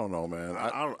 I don't know, man.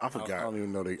 I forgot. I don't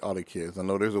even know all the kids. I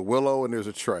know there's a Willow and there's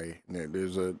a Trey. And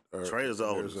there's a Trey is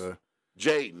the there's oldest.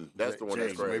 Jaden. That's the one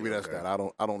that's Jaden, crazy. maybe that's that. I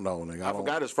don't know, nigga. I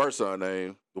forgot his first son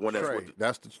name. The one that's Trey. with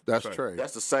That's Trey. Trey.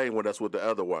 that's the same one that's with the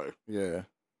other one. Yeah.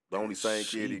 The only same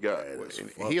kid he got. bad as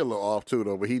And fuck. he a little off too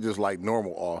though, but he just like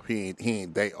normal off. He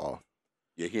ain't day off.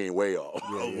 Yeah, he ain't way off.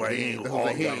 Oh, right, he ain't That's what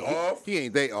I'm saying. all off. He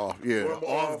ain't day off. Yeah. Normal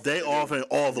off, day off, and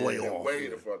all the way Yeah, off. Way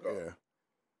the fuck off. Yeah.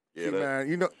 Yeah, See, that- man,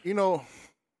 you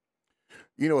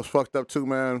know what's fucked up too,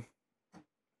 man?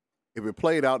 If it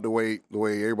played out the way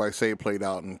everybody say it played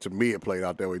out, and to me it played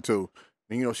out that way too,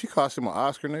 then she cost him an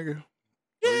Oscar, nigga.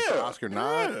 yeah. Oscar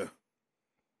nod. Yeah.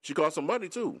 She cost some money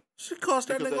too. She cost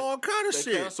that Because nigga all kind of They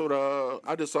shit. canceled.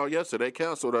 I just saw yesterday. They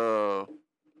canceled.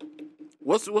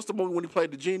 What's the movie when he played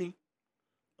the genie?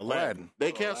 Aladdin.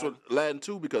 They canceled Aladdin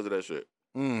 2 because of that shit.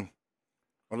 Well,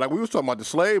 like we was talking about the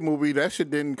Slave movie, that shit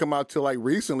didn't come out till like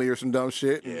recently or some dumb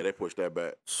shit. Yeah, they pushed that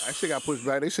back. That shit got pushed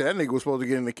back. They said that nigga was supposed to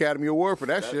get an Academy Award for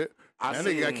that shit. I That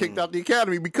seen- nigga got kicked out the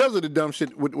Academy because of the dumb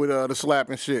shit with the slap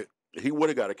and shit. He would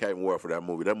have got a Academy Award for that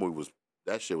movie.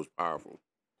 That shit was powerful.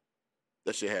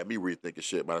 That shit had me rethinking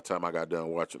shit by the time I got done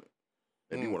watching it.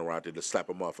 And he went around there to slap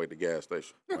him off at the gas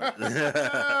station.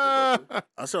 I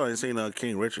still ain't seen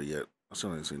King Richard yet. I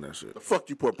still ain't seen that shit. The fuck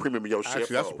you put premium in your shit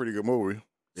Actually, that's a for? pretty good movie.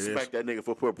 It Smack is. that nigga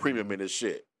for putting premium in his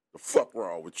shit. The fuck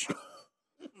wrong with you?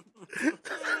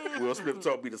 Will Smith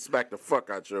told me to smack the fuck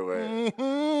out your ass.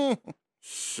 Mm-hmm.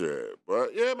 Shit.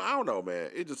 But yeah, man, I don't know, man.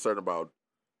 It's just certain about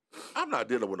I'm not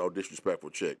dealing with no disrespectful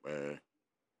chick, man.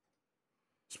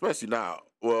 Especially now.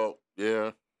 Well,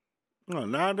 yeah. No,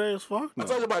 nowadays, fuck I no.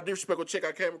 told you about a disrespectful chick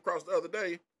I came across the other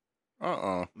day.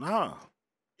 Nah.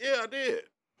 Yeah, I did.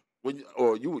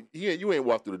 You ain't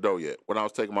walked through the door yet. When I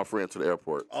was taking my friend to the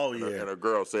airport. Oh, and yeah. a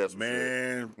girl said some shit.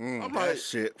 Man, I'm that like,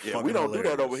 shit. Yeah, fucking we don't do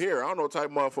that hilarious. over here. I don't know what type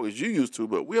of motherfuckers you used to,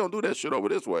 but we don't do that shit over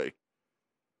this way.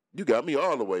 You got me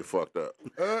all the way fucked up.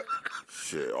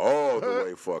 Shit, all the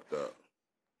way fucked up.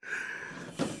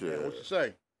 Shit. What you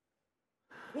say?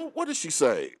 What did she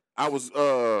say? I was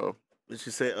Did she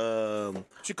say,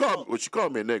 she called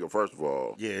me a nigga, first of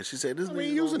all. yeah, she said this I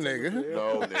mean, you's a nigga.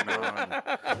 No,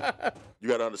 nigga. You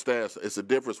gotta understand it's a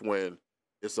difference when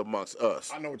it's amongst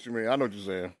us I know what you mean. I know what you're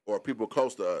saying. or people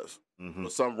close to us. Mhm. Or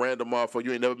some random motherfucker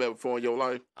you ain't never met before in your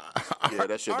life. Yeah,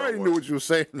 that shit I don't already work. knew what you were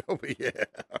saying, though, but yeah.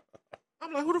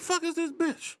 I'm like, who the fuck is this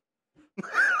bitch?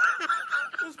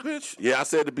 This bitch. Yeah, I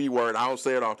said the B word. I don't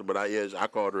say it often, but I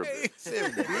called her a bitch.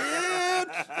 Bitch.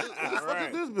 Who the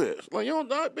fuck is this bitch? Like, you don't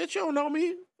know, bitch, you don't know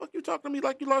me. Fuck you talking to me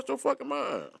like you lost your fucking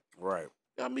mind. Right.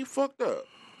 Got me fucked up.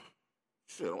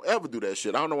 Shit, don't ever do that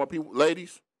shit. I don't know why people,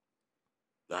 ladies.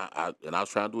 I was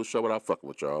trying to do a show without fucking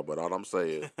with y'all, but all I'm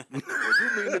saying, when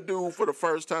you meet a dude for the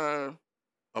first time,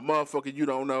 a motherfucker you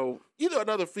don't know, either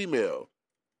another female,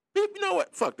 you know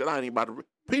what? Fuck that. I ain't even about to.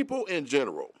 People in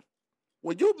general,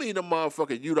 when you meet a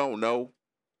motherfucker you don't know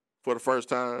for the first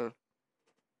time,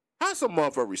 Have some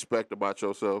motherfucker respect about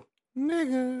yourself.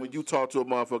 Nigga. When you talk to a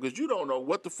motherfucker, 'cause you don't know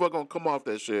what the fuck gonna come off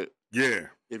that shit. Yeah.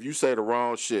 If you say the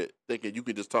wrong shit, thinking you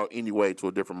can just talk anyway to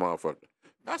a different motherfucker.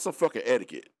 That's some fucking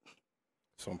etiquette.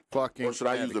 Some fucking Or should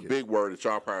I use a etiquette. big word that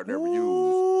y'all probably never use?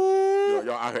 You know,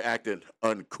 y'all out here acting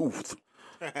uncouth.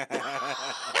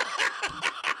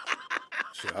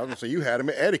 Shit, I was gonna say you had him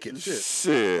in etiquette. Shit.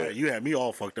 Shit. Hey, you had me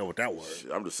all fucked up with that word.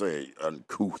 Shit, I'm just saying,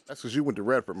 uncouth. That's because you went to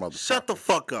Redford, motherfucker. Shut the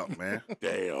fuck up, man.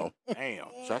 Damn. Damn.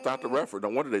 Shout out to Redford. No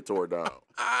wonder they tore it down.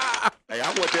 Hey,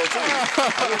 I went there too.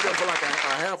 I went there for like a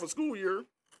half a school year.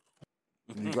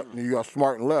 You got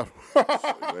smart and left.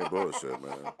 They bullshit,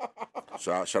 man.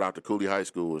 Shout out to Cooley High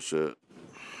School and shit.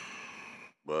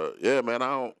 But yeah,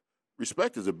 man,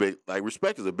 respect is a big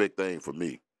thing for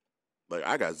me. Like,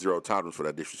 I got zero tolerance for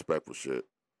that disrespectful shit.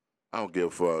 I don't give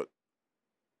a fuck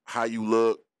how you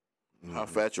look, how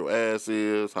fat your ass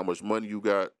is, how much money you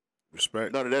got.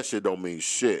 Respect. None of that shit don't mean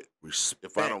shit. Respect.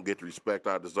 If I don't get the respect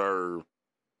I deserve,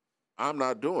 I'm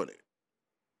not doing it.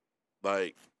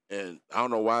 Like, and I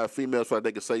don't know why females feel like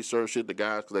they can say certain shit to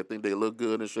guys because they think they look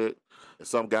good and shit. And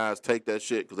some guys take that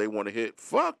shit because they want to hit.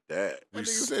 Fuck that. That nigga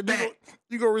said,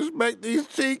 you gonna respect these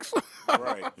cheeks?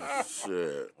 Right.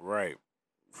 Shit. Right.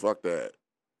 Fuck that.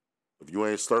 If you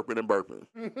ain't slurping and burping.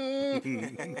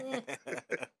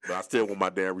 But I still want my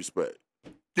damn respect.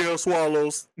 Still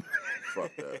swallows.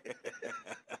 Fuck that.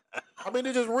 I mean,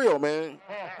 it's just real, man.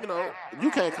 You know, you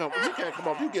can't come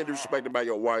off. You get disrespected by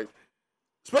your wife,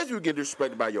 especially if you get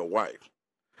disrespected by your wife,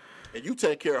 and you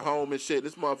take care of home and shit.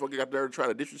 This motherfucker got there to try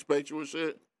to disrespect you and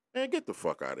shit. Man, get the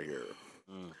fuck out of here.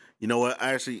 You know what?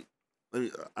 I saw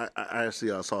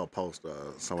a post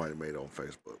somebody made on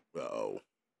Facebook. Uh-oh.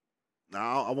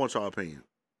 Now, I want y'all opinion.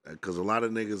 Because a lot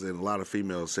of niggas and a lot of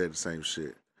females said the same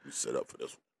shit. You set up for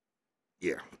this one.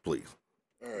 Yeah, please.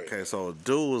 All right. Okay, so a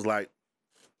dude was like,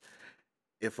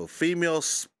 if a female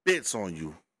spits on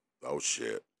you Oh,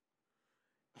 shit.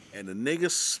 and the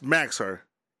nigga smacks her,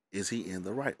 is he in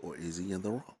the right or is he in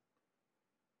the wrong?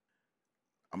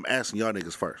 I'm asking y'all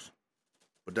niggas first.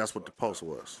 But that's what the post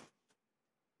was.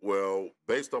 Well,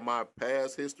 based on my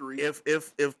past history, If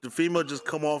the female just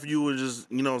come off you and just,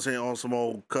 you know what I'm saying, on some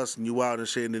old cussing you out and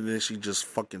shit, and then she just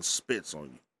fucking spits on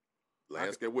you.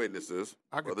 Lance get witnesses.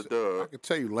 I Brother could Doug.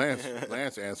 tell you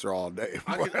Lance answer all day.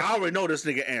 I already know this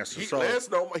nigga answer. So Lance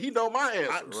know my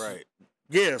answer. Right.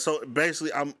 yeah, so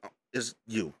basically it's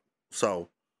you. So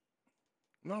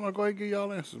No, go ahead and give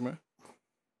y'all answers, man.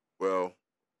 Well,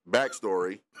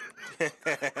 backstory.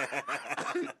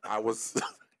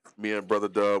 Me and Brother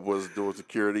Dub was doing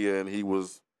security, and he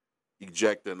was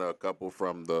ejecting a couple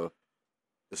from the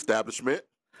establishment.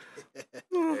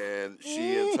 And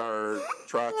she, in turn,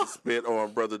 tried to spit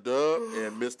on Brother Dub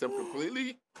and missed him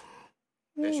completely.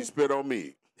 And she spit on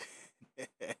me.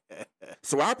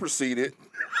 So I proceeded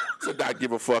to not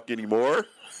give a fuck anymore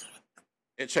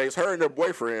and chased her and her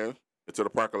boyfriend into the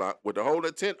parking lot with the whole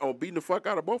intent on beating the fuck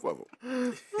out of both of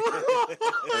them.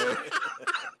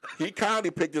 He kindly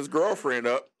picked his girlfriend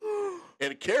up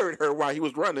and carried her while he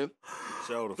was running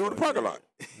through the parking lot.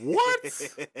 What?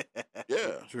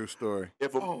 Yeah. True story.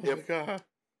 God.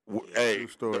 Hey, True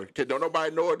story. don't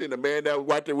nobody know it? Then the man that was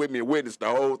right there with me and witnessed the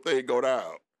whole thing go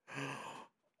down.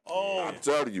 Oh, I'm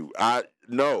telling you, I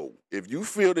know if you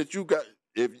feel that you got,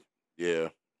 you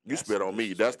spit on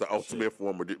me. That's the ultimate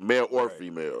form of male or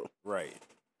female. Right.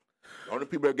 The only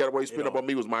people that got away spit up on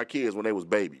me was my kids when they was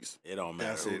babies. It don't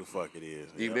matter who the fuck it is.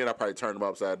 Even then, I probably turned them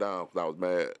upside down because I was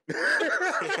mad.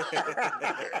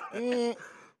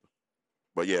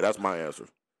 But yeah, that's my answer.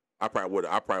 I probably would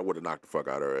have knocked the fuck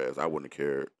out of her ass. I wouldn't have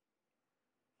cared.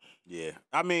 Yeah.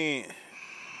 I mean,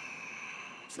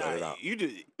 Let it out. you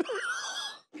did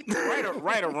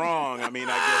right or wrong. I mean,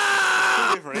 I guess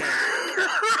two different answers.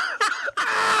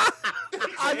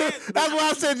 That's why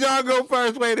I said y'all go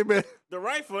first. Wait a minute. The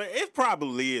rightful, it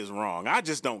probably is wrong. I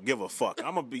just don't give a fuck.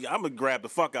 I'm gonna grab the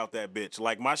fuck out that bitch.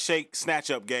 Like, my shake snatch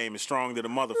up game is strong to the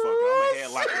motherfucker. I'm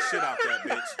gonna headlock the shit out that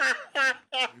bitch.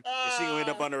 And she gonna end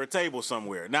up under a table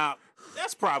somewhere. Now,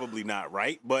 that's probably not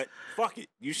right, but fuck it.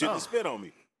 You shouldn't have spit on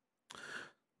me.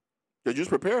 Because you was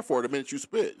prepared for it the minute you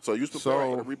spit. So you was prepared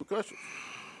for the repercussions.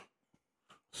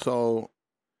 So,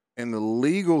 in the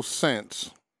legal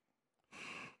sense,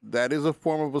 that is a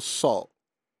form of assault.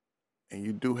 And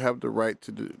you do have the right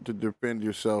to defend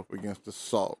yourself against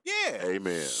assault. Yeah.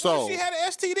 Amen. So she had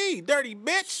an STD, dirty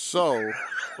bitch. So,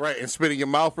 right, and spit in your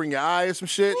mouth or in your eye or some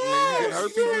shit. And then you get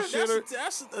herpes and shit.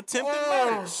 That's attempted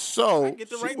murder. So, I get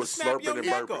the right to snap your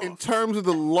neck off. in terms of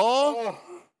the law,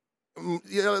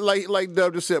 like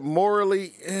Dub just said,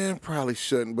 morally, probably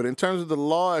shouldn't. But in terms of the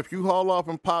law, if you haul off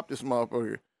and pop this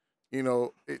motherfucker,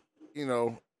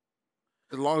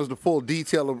 as long as the full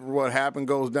detail of what happened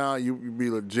goes down, you be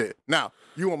legit. Now,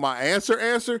 you want my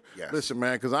answer? Yes. Listen,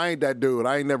 man, because I ain't that dude.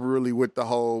 I ain't never really with the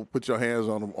whole put your hands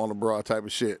on a bra type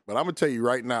of shit. But I'm going to tell you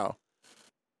right now,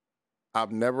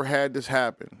 I've never had this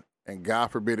happen, and God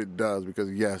forbid it does,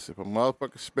 because, yes, if a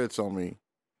motherfucker spits on me,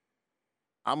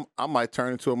 I might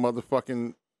turn into a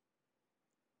motherfucking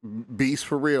beast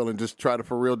for real and just try to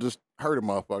for real just hurt a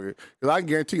motherfucker. Because I can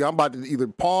guarantee you I'm about to either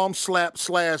palm slap /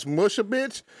 mush a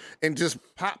bitch and just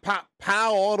pop,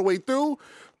 pow all the way through,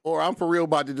 or I'm for real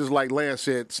about to just, like Lance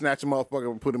said, snatch a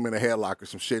motherfucker and put him in a headlock or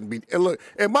some shit. And look,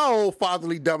 and my old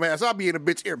fatherly dumbass, I'll be in a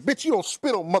bitch ear. Bitch, you don't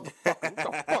spit on motherfucker. What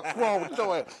the fuck's wrong with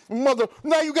your ass? Mother,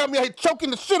 now you got me out here choking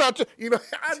the shit out you. You know,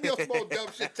 I know some old dumb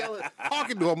shit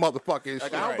talking to a motherfucker and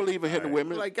shit. Like, I don't believe in hitting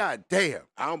women. Like, God damn.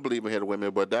 I don't believe in hitting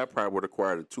women, but that probably would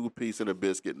require a 2-piece and a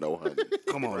biscuit, no honey.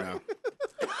 Come on now.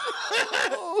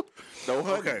 No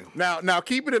honey. Okay. Now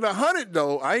keep it at 100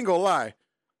 though. I ain't gonna lie.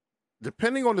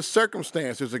 Depending on the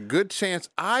circumstance, there's a good chance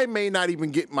I may not even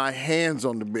get my hands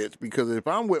on the bitch, because if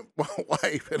I'm with my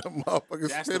wife and a motherfucker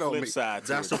That's spit the on flip me, side.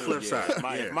 That's the flip side.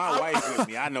 If my wife's with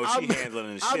me, I know she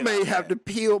handling the shit. I may out have that.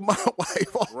 to peel my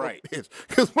wife off Right. the bitch,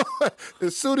 because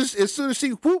as soon as she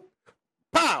whoop,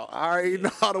 pow, I already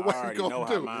know how the I way already it's know gonna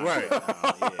how do. mine Right.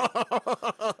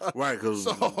 yeah. Right, because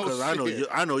So,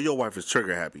 I know your wife is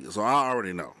trigger happy, so I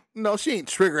already know. No, she ain't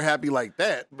trigger happy like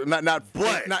that, but not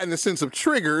in the sense of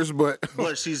triggers, but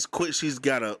But she's quick. She's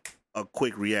got a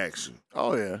quick reaction.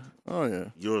 oh yeah,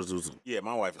 Yours was Yeah,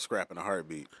 my wife is scrapping a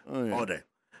heartbeat. oh yeah. all day.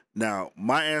 Now,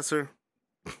 my answer,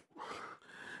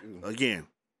 again,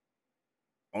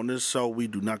 on this show, we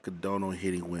do not condone on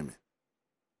hitting women.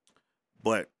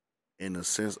 But in the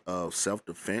sense of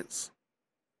self-defense,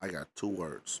 I got 2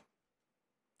 words.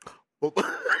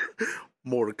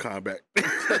 Mortal Kombat.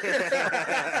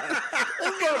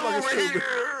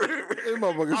 This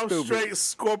motherfucker's I'm stupid. straight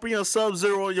Scorpion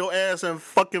Sub-Zero on your ass and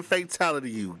fucking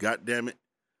fatality you. God damn it.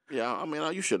 Yeah, I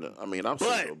mean, you shouldn't. I mean, I'm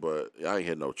single, but I ain't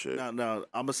hit no chick. Now,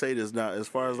 I'm going to say this now. As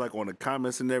far as like on the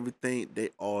comments and everything, they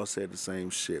all said the same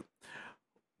shit.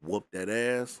 Whoop that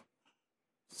ass.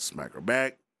 Smack her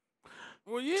back.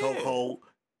 Well, yeah. Chokehold.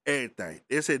 Everything.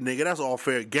 They said, nigga, that's all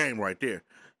fair game right there.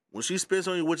 When she spits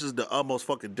on you, which is the utmost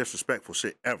fucking disrespectful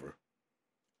shit ever.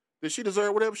 Did she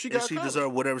deserve whatever she And got? she coming?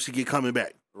 deserve whatever she get coming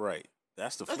back. Right.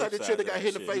 That's the That's flip like the side chick that to got hit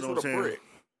in the shit. face You know with what a I'm brick.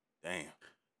 Damn.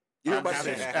 You heard I'm about just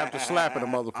shit? saying- After slapping a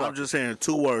motherfucker. I'm just saying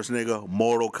 2 words, nigga.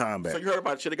 Mortal Kombat. So you heard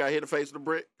about the chick that got hit in the face with a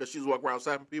brick because she was walking around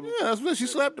slapping people? Yeah, that's when she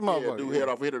slapped the Yeah, motherfucker. dude head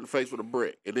off, hit her in the face with a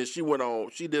brick, and then she went on.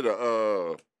 She did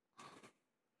a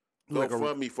Like a-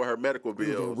 GoFundMe for her medical It was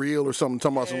a bills. reel or something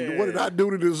talking about some, what did I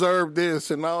do to deserve this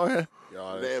and all that?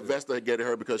 They investigated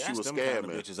her because she That's was them kind of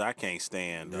scamming. bitches I can't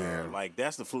stand. Yeah. Like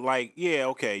that's yeah,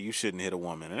 okay, you shouldn't hit a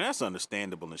woman, and that's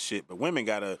understandable and shit. But women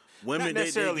gotta not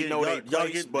necessarily know their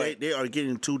place, but they are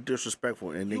getting too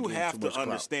disrespectful, and they you getting have too to much clout.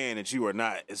 understand that you are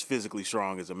not as physically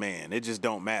strong as a man. It just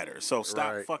don't matter. So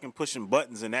stop Right. fucking pushing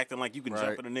buttons and acting like you can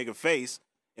Right. jump in a nigga face.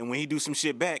 And when he do some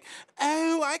shit back,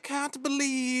 oh, I can't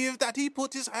believe that he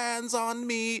put his hands on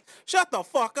me. Shut the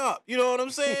fuck up. You know what I'm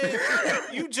saying?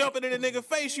 You jumping in a nigga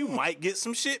face, you might get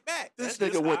some shit back. This That's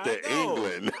nigga just went how to it goes.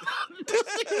 England. This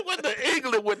nigga went to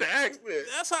England with the accent.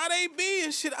 That's how they be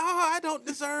and shit. Oh, I don't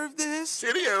deserve this.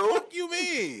 Shitty-o. Fuck you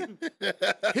mean?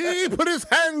 He put his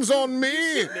hands on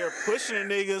me. They're pushing a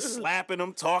nigga, slapping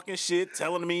him, talking shit,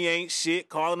 telling him he ain't shit,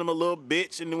 calling him a little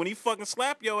bitch, and then when he fucking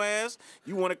slap your ass,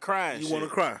 you want to cry and You shit. want to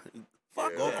cry?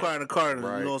 Fuck Go that. cry in the car. And,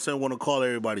 Right. You know what I'm saying? Want to call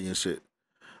everybody and shit.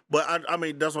 But I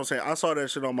mean, that's what I'm saying. I saw that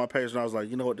shit on my page, and I was like,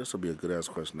 you know what? This will be a good ass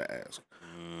question to ask.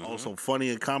 On some funny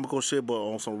and comical shit, but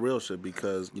on some real shit,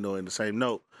 because you know, in the same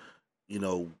note, you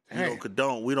know, we don't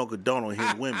condone on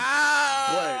hitting women.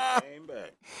 But Came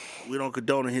back. we don't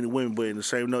condone on hitting women. But in the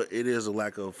same note, it is a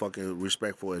lack of fucking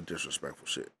respectful and disrespectful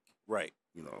shit. Right.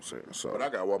 You know what I'm saying? So But I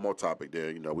got one more topic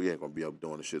there. You know, we ain't gonna be up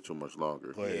doing this shit too much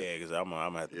longer. Yeah, because I'm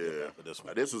gonna have to get Yeah. back for this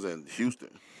one. This was in Houston.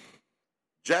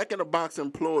 Jack in the Box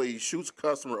employee shoots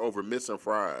customer over missing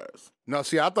fries. No,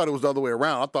 see, I thought it was the other way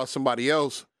around. I thought somebody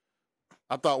else.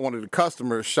 I thought one of the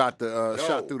customers shot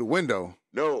shot through the window.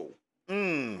 No,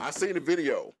 I seen the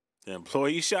video. The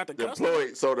employee shot the The customer.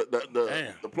 employee, so the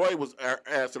Damn. employee was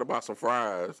asking about some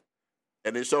fries,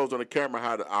 and it shows on the camera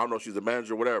how I don't know if she's a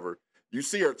manager or whatever. You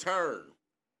see her turn,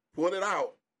 pull it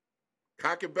out,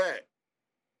 cock it back,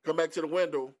 come back to the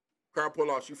window, car pull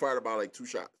off. She fired about like 2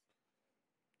 shots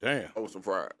Damn. over some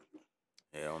fries.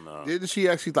 Hell no. Didn't she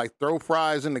actually like throw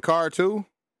fries in the car too?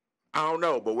 I don't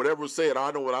know, but whatever was said,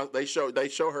 I know what they show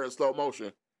her in slow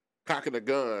motion, cocking the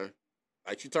gun.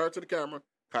 Like she turned to the camera,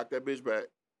 cocked that bitch back,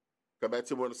 come back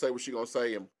to her and say what she gonna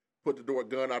say, and put the door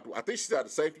gun out. I think she had the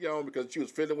safety on because she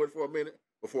was fiddling with it for a minute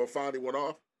before it finally went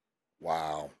off.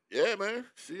 Wow. Yeah, man.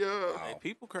 She Hey,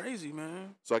 people crazy,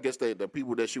 man. So I guess the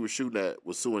people that she was shooting at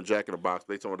was suing Jack in the Box.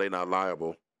 They told her they not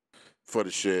liable for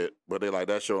the shit, but they like,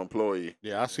 that's your employee.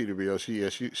 Yeah, I see the video.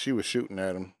 She was shooting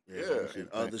at him. Yeah. And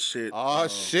other shit. Oh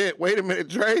shit! Wait a minute,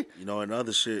 Dre. You know, and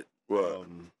other shit. What?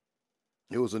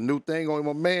 It was a new thing on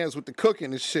my man's with the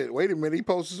cooking and shit. Wait a minute, he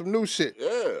posted some new shit.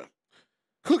 Yeah.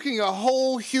 Cooking a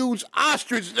whole huge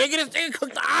ostrich, nigga. This nigga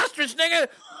cooked the ostrich, nigga.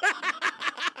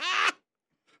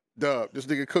 Dub, this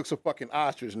nigga cooks a fucking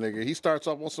ostrich, nigga. He starts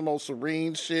off on some old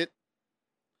serene shit.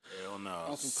 Hell no.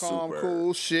 On some calm, Super.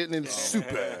 cool shit, and then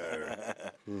super.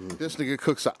 This nigga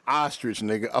cooks an ostrich,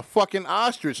 nigga. A fucking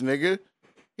ostrich, nigga.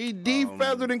 He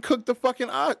defeathered and cooked the fucking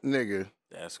nigga.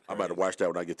 That's crazy. I'm about to watch that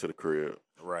when I get to the crib.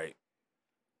 Right.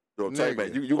 So I'm telling you,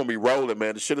 Nigga. man, you gonna be rolling,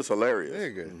 man. The shit is hilarious.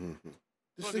 Nigga.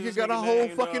 This Fuck is nigga this got a nigga whole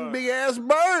named, fucking big ass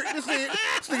bird. This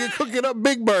nigga cooking up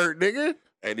Big Bird, nigga.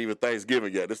 Ain't even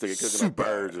Thanksgiving yet. This nigga cooking up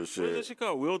birds and What is shit. that shit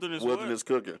called? Wilderness Wilderness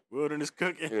cooking. what? Wilderness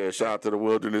cooking? Yeah, shout out to the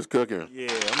wilderness cooking. Yeah,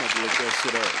 I'm gonna have to look that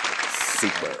shit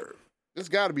up. Super. This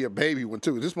got to be a baby one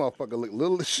too. This motherfucker look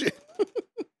little as shit.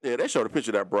 Yeah, they showed a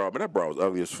picture of that broad, man. That broad was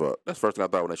ugly as fuck. That's the first thing I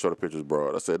thought when they showed the pictures of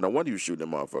broad. I said, no wonder you shooting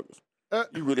them motherfuckers.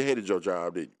 You really hated your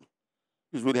job, didn't you?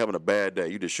 You was really having a bad day.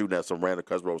 You just shooting at some random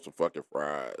customer with some fucking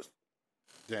fries.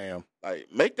 Damn. Like,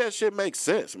 make that shit make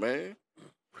sense, man.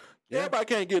 Everybody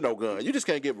can't get no gun. You just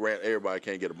can't get everybody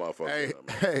can't get a motherfucker Hey, gun,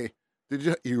 man. hey.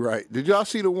 You right. Did y'all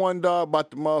see the one dog about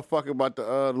the motherfucker about the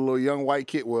little young white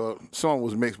kid? Well, some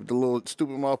was mixed with the little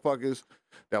stupid motherfuckers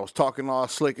that was talking all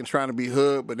slick and trying to be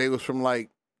hood, but they was from like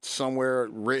somewhere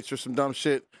rich or some dumb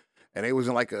shit, and they was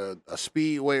in like a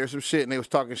speedway or some shit, and they was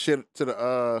talking shit to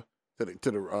the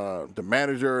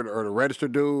manager or the register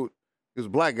dude. He was a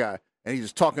black guy, and he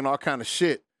just talking all kind of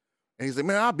shit. And he's like,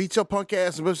 man, I'll beat your punk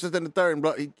ass and this and the third. And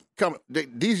blah.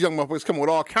 These young motherfuckers come with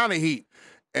all kind of heat.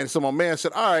 And so my man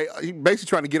said, all right, he basically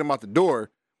trying to get him out the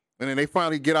door. And then they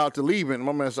finally get out to leaving. And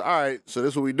my man said, all right, so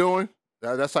this is what we doing?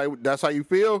 That's how you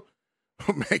feel?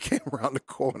 My man came around the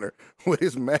corner with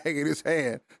his mag in his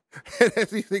hand. And as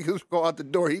these niggas go out the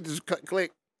door, he just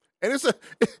click. And it's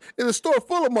a store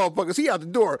full of motherfuckers. He out the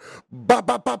door. Bop,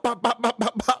 bop, bop, bop, bop, bop,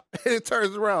 bop, bop. And it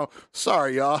turns around.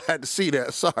 Sorry, y'all. I had to see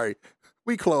that. Sorry.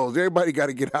 We closed. Everybody got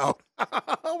to get out.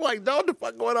 I'm like, dog, what the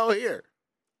fuck going on here?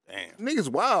 Damn. Niggas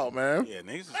wild, man. Yeah,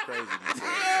 niggas is crazy.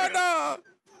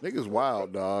 Niggas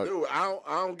wild, dog. Dude, I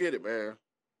don't get it, man.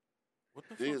 What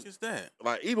the fuck is that?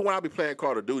 Like, even when I be playing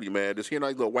Call of Duty, man, just hearing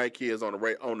like little white kids on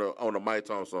the mic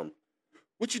talking something.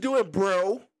 What you doing,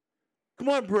 bro? Come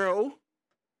on, bro.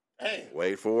 Damn.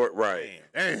 Wait for it. Right.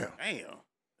 Damn. Damn.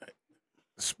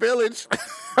 Spillage.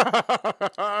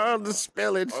 The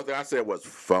spillage. All thing I said was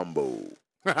fumble.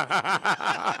 But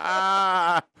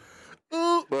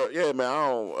yeah, man, I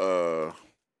don't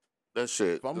that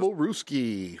shit. Fumble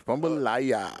Rooski. Fumble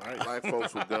Laya. Like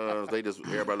folks with guns, they just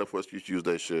everybody look for an excuse to use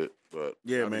that shit. But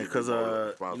Yeah, I man, mean, because you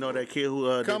know that kid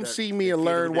who Come did that, see me that and kid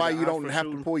who learn did why the you don't Oxford have to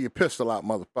shooting? pull your pistol out,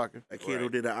 motherfucker. That kid who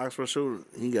did the Oxford shooting,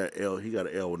 he got an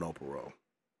L with no parole.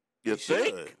 you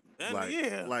think? Should. That- Like,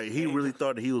 yeah. like he really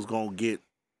thought that he was gonna get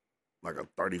like a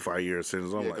 35-year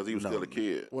sentence. I'm Yeah, like, because he was no. still a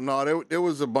kid. Well, no, there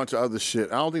was a bunch of other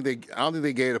shit. I don't think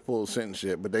they gave a full sentence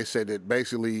yet, but they said that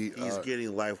basically He's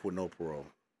getting life with no parole.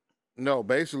 no,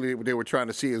 basically what they were trying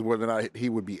to see is whether or not he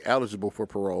would be eligible for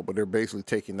parole, but they're basically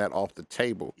taking that off the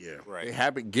table. Yeah, Right. They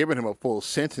haven't given him a full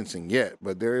sentencing yet,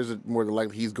 but there is more than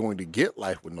likely he's going to get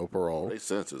life with no parole. They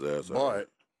sense his ass. But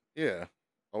yeah,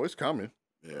 oh, it's coming.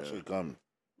 yeah. that shit coming.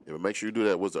 Yeah, but make sure you do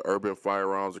that. Was the Urban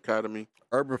Firearms Academy?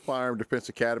 Urban Firearm Defense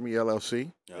Academy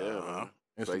LLC. Yeah, Uh-huh.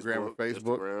 man. Instagram and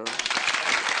Facebook. Instagram.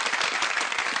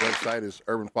 Website is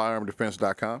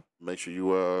urbanfirearmdefense.com. Make sure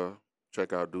you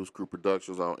check out Deuce Crew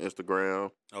Productions on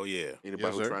Instagram. Oh yeah. Anybody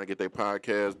Yes, who's sir. trying to get their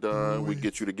podcast done, we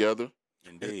get you together.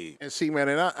 Indeed. And see, man,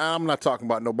 and I'm not talking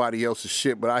about nobody else's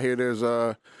shit, but I hear there's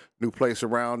a new place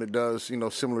around that does,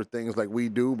 similar things like we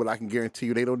do, but I can guarantee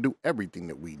you they don't do everything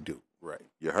that we do. Right.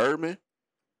 You heard me?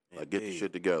 Like, get the Indeed.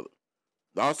 shit together.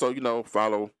 Also,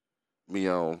 follow me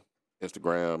on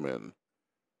Instagram and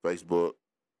Facebook.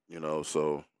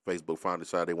 So Facebook finally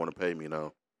decided they want to pay me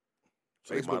now.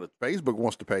 So Facebook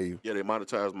wants to pay you. they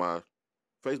monetized my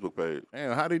Facebook page.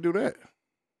 Man, how they do that?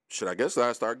 Shit, I guess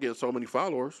I start getting so many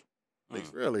followers.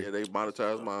 Really? Yeah, they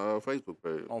monetized my Facebook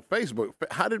page. On Facebook.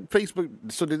 How did Facebook,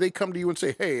 so did they come to you and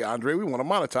say, hey, Andre, we want to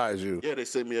monetize you? Yeah, they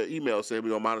sent me an email saying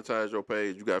we're going to monetize your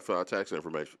page. You got to fill out tax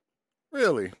information.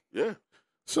 Really? Yeah.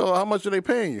 So how much are they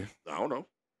paying you? I don't know.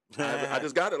 I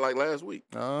just got it like last week.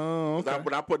 Oh, okay.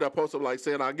 When I put that post up like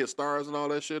saying I get stars and all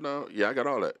that shit now, yeah, I got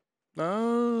all that.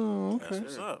 Oh, That's okay.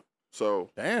 what's up. So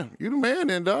Damn, you the man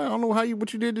then, dog. I don't know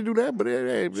what you did to do that, but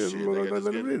hey, shit, nigga, just get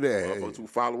motherfuckers who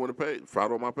following the page,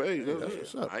 follow my page. That's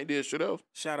what's up. I ain't did shit else.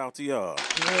 Shout out to y'all.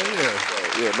 Yeah.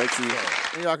 So, yeah, make sure you.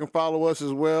 And y'all can follow us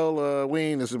as well. We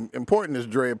ain't as important as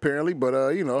Dre apparently, but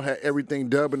had everything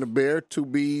Dub and the Bear, 2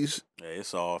 B's, Yeah,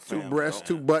 it's all 2 family, breasts,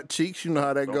 man. 2 butt cheeks. You know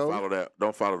how that Don't goes. follow that.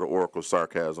 Don't follow the Oracle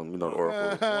sarcasm. You know the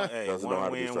Oracle Hey, doesn't know how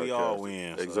one to be win, sarcastic. we all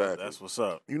win. So Exactly. That's what's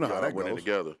up. You know how that winning goes.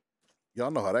 together. Y'all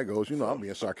know how that goes. You know I'm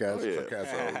being sarcastic. Oh, yeah.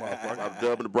 Sarcastic, motherfucker. I'm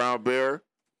Dub and the Brown Bear.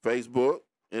 Facebook,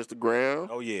 Instagram,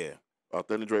 Oh yeah.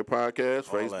 Authentic Dre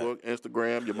Podcast. All Facebook,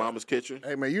 Instagram, Your Mama's Kitchen.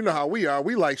 Hey man, you know how we are.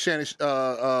 We like Shannon.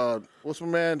 What's my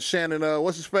man? Shannon.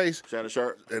 What's his face? Shannon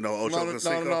Sharp. And Ocho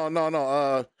Cinco.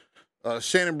 No.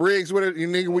 Shannon Briggs. What you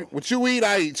nigga? What you eat,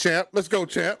 I eat, champ. Let's go,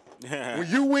 champ. When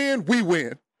you win, we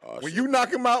win. When you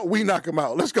knock him out, we knock him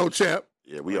out. Let's go, champ.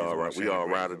 Yeah, we all right. We all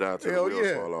ride it down till the Hell wheels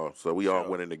yeah. fall off. So we all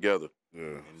winning together.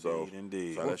 Yeah. So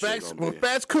Indeed. so When that shit fats, gonna when be-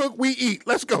 fats cook, we eat.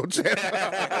 Let's go, champ.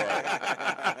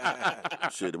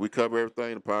 Shit, we cover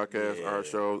everything. The podcast, Yeah. our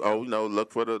shows. Oh,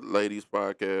 look for the ladies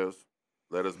podcast.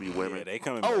 Let us be Yeah, women. they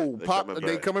coming Oh, back. Pop, coming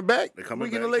they back. coming back? They coming we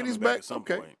getting the back. ladies Coming back back? at some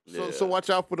Okay. point. Yeah. So watch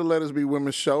out for the Let Us Be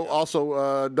Women show.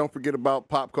 Also, don't forget about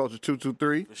Pop Culture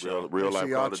 223. For sure. Real Make life sure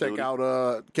y'all Call of check Duty. out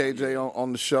KJ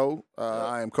on the show.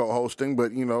 I am co-hosting,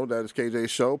 but that is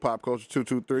KJ's show, Pop Culture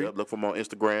 223. Yep, look for them on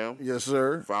Instagram. Yes,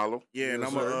 sir. Follow. Yeah, and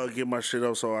Yes, I'm gonna get my shit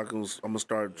up so I'm gonna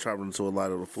start traveling to a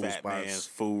lot of the food Fat Man's spots.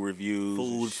 food reviews. and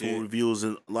Food shit. reviews,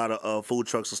 and a lot of food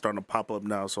trucks are starting to pop up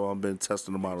now, so I've been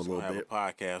testing them out a Gonna little have bit. a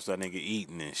podcast that nigga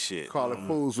eating and shit. Call it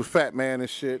Foods with Fat Man and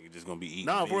shit. Nigga just gonna be eating.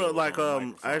 Nah, for real, videos like on the I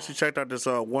microphone. actually checked out this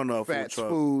one food Fats truck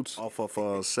Foods. off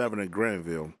of 7 in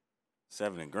Granville.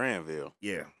 7 in Granville.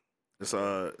 Yeah, it's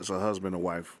a husband and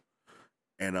wife,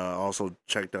 and also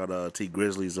checked out T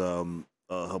Grizzly's hood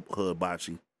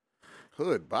bocce.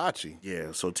 Hood Bocce.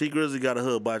 Yeah, so T Grizzly got a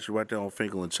hood bocce right there on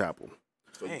Finkel and Chapel.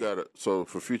 So Hey. you gotta. So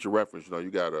for future reference, you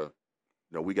gotta.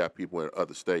 We got people in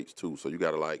other states too, so you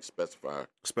gotta specify.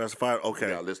 Specified, We okay.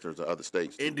 got listeners in other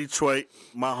states. Too. In Detroit,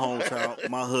 my hometown,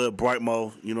 my hood,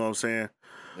 Brightmo. You know what I'm saying?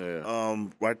 Yeah.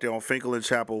 Right there on Finkel and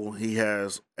Chapel, he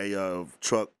has a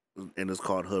truck, and it's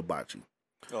called Hood Bocce.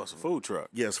 Oh, it's a food truck.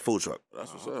 Yes, food truck.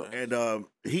 That's what's Oh, up. okay. And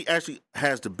he actually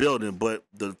has the building, but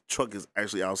the truck is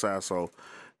actually outside. So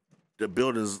the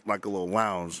building's like a little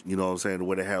lounge, you know what I'm saying,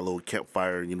 where they had a little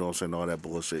campfire, you know what I'm saying, all that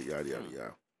bullshit, yada, yada,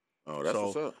 yada. Oh, that's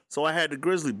what's up. So I had the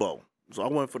Grizzly Bowl. So I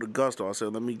went for the Gusto. I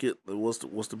said, let me get, what's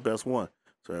the best one?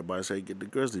 So everybody said, get the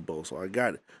Grizzly Bowl. So I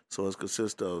got it. So it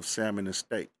consists of salmon and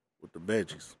steak with the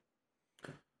veggies.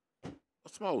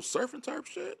 That's some old surfing type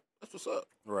shit. That's what's up.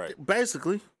 Right.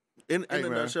 Basically, in Hey, a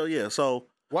man. nutshell, yeah. So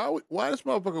Why this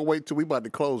motherfucker wait till we about to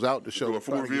close out the show? Do a to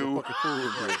try food to get review? fucking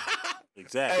food review?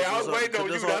 Exactly. Hey, I was waiting on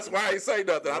you. this That's all- why I ain't say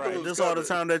nothing. I knew it was this all the coming.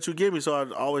 time that you give me, so I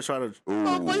always try to.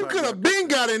 Motherfucker, you could have been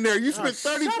got in there. You spent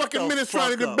 30 shut fucking the minutes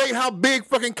trying to fuck up. debate how big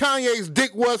fucking Kanye's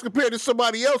dick was compared to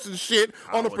somebody else's shit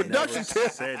on the would production never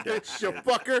tip. said that You shit.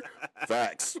 fucker.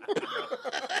 Facts.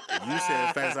 You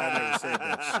said facts. I never said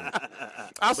that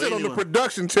shit. I said on the anyway.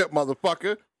 production tip,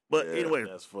 motherfucker. But Yeah, anyway,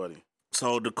 That's funny.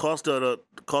 so the cost of the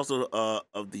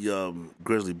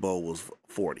Grizzly Bowl was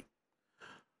 $40.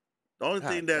 The only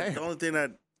thing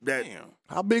that Damn.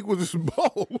 How big was this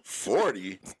bowl?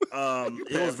 40. it was for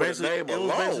the basically name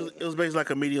alone. it was basically like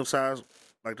a medium size,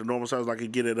 like the normal size, like you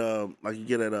get at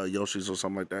Yoshi's or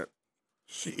something like that.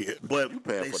 Shit. But You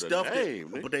paying they for the stuffed name,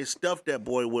 it. nigga. But they stuffed that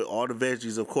boy with all the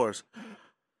veggies, of course.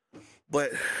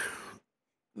 But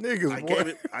Niggas,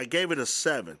 boy. I gave it a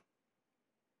 7.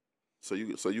 So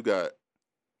you got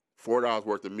 $4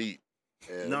 worth of meat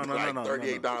and No,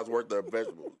 $38 worth of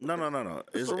vegetables. No.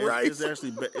 Right.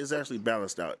 It's actually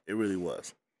balanced out. It really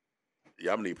was.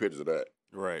 Yeah, I'm gonna need pictures of that.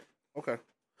 Right. Okay.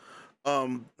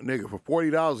 Nigga, for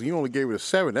 $40, you only gave it a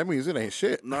 7. That means it ain't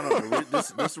shit. No.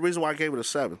 This is the reason why I gave it a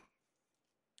 7.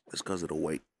 It's because of the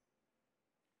weight.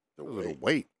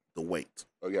 Wait. The weight.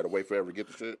 Oh, you gotta wait forever to get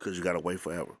the shit. Because you gotta wait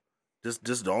forever. This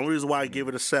is the only reason why I give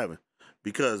it a 7.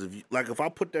 Because if I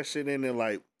put that shit in there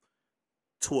like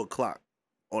 2:00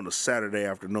 on a Saturday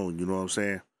afternoon, you know what I'm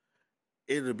saying?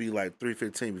 It'll be like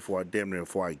 3:15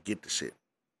 before I get the shit.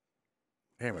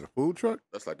 Damn, in a food truck?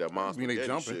 That's like that monster I mean, they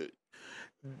spaghetti jumping. shit.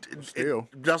 Still.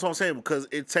 That's what I'm saying, because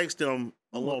it takes them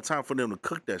a long time for them to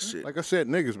cook that shit. Like I said,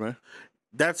 niggas, man.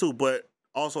 That too, but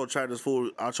also tried this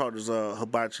food. I tried this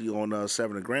hibachi on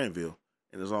 7 in Granville,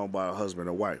 and it's owned by a husband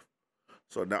and wife.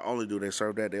 So not only do they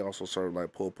serve that, they also serve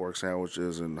like pulled pork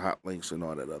sandwiches and hot links and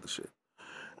all that other shit.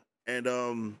 And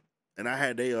I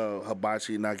had a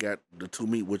hibachi, and I got the 2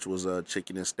 meat, which was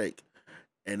chicken and steak,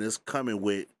 and it's coming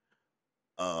with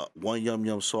 1 yum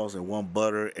yum sauce and 1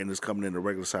 butter, and it's coming in the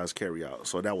regular size carry out.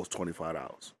 So that was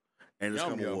 $25. And it's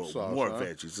Yum coming yum with sauce, more huh?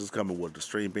 veggies. It's coming with the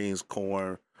string beans,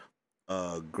 corn,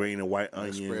 green and white I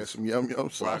spread onions. some yum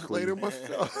yum sauce broccoli. later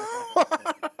myself.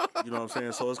 You know what I'm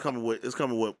saying? So it's coming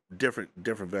with different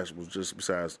vegetables, just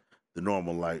besides the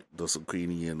normal, like the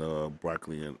zucchini and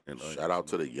broccoli and onions. Shout out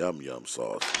to the yum yum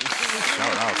sauce.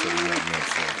 Shout out to the yum yum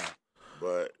sauce.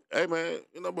 But hey, man,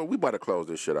 but we about to close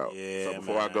this shit out. Yeah, so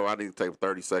before man. I go, I need to take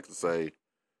 30 seconds to say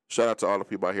shout out to all the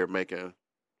people out here making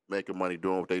money,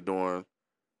 doing what they doing.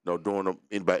 Doing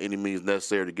it by any means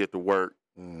necessary to get to work.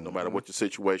 No matter what your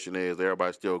situation is,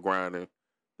 everybody's still grinding,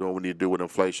 doing what we need to do with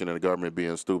inflation and the government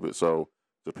being stupid. So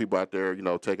the people out there,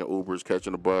 taking Ubers,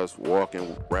 catching the bus,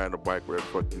 walking, riding the bike, whatever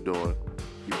the fuck you doing,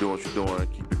 keep doing what you're doing,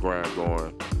 keep the grind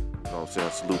going. You know what I'm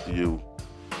saying? Salute to you.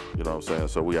 You know what I'm saying?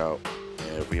 So we out.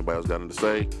 And if anybody else got anything to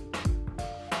say,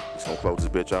 just gonna close this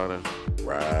bitch out and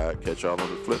ride. Catch y'all on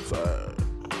the flip side.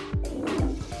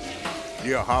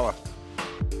 Yeah, holla.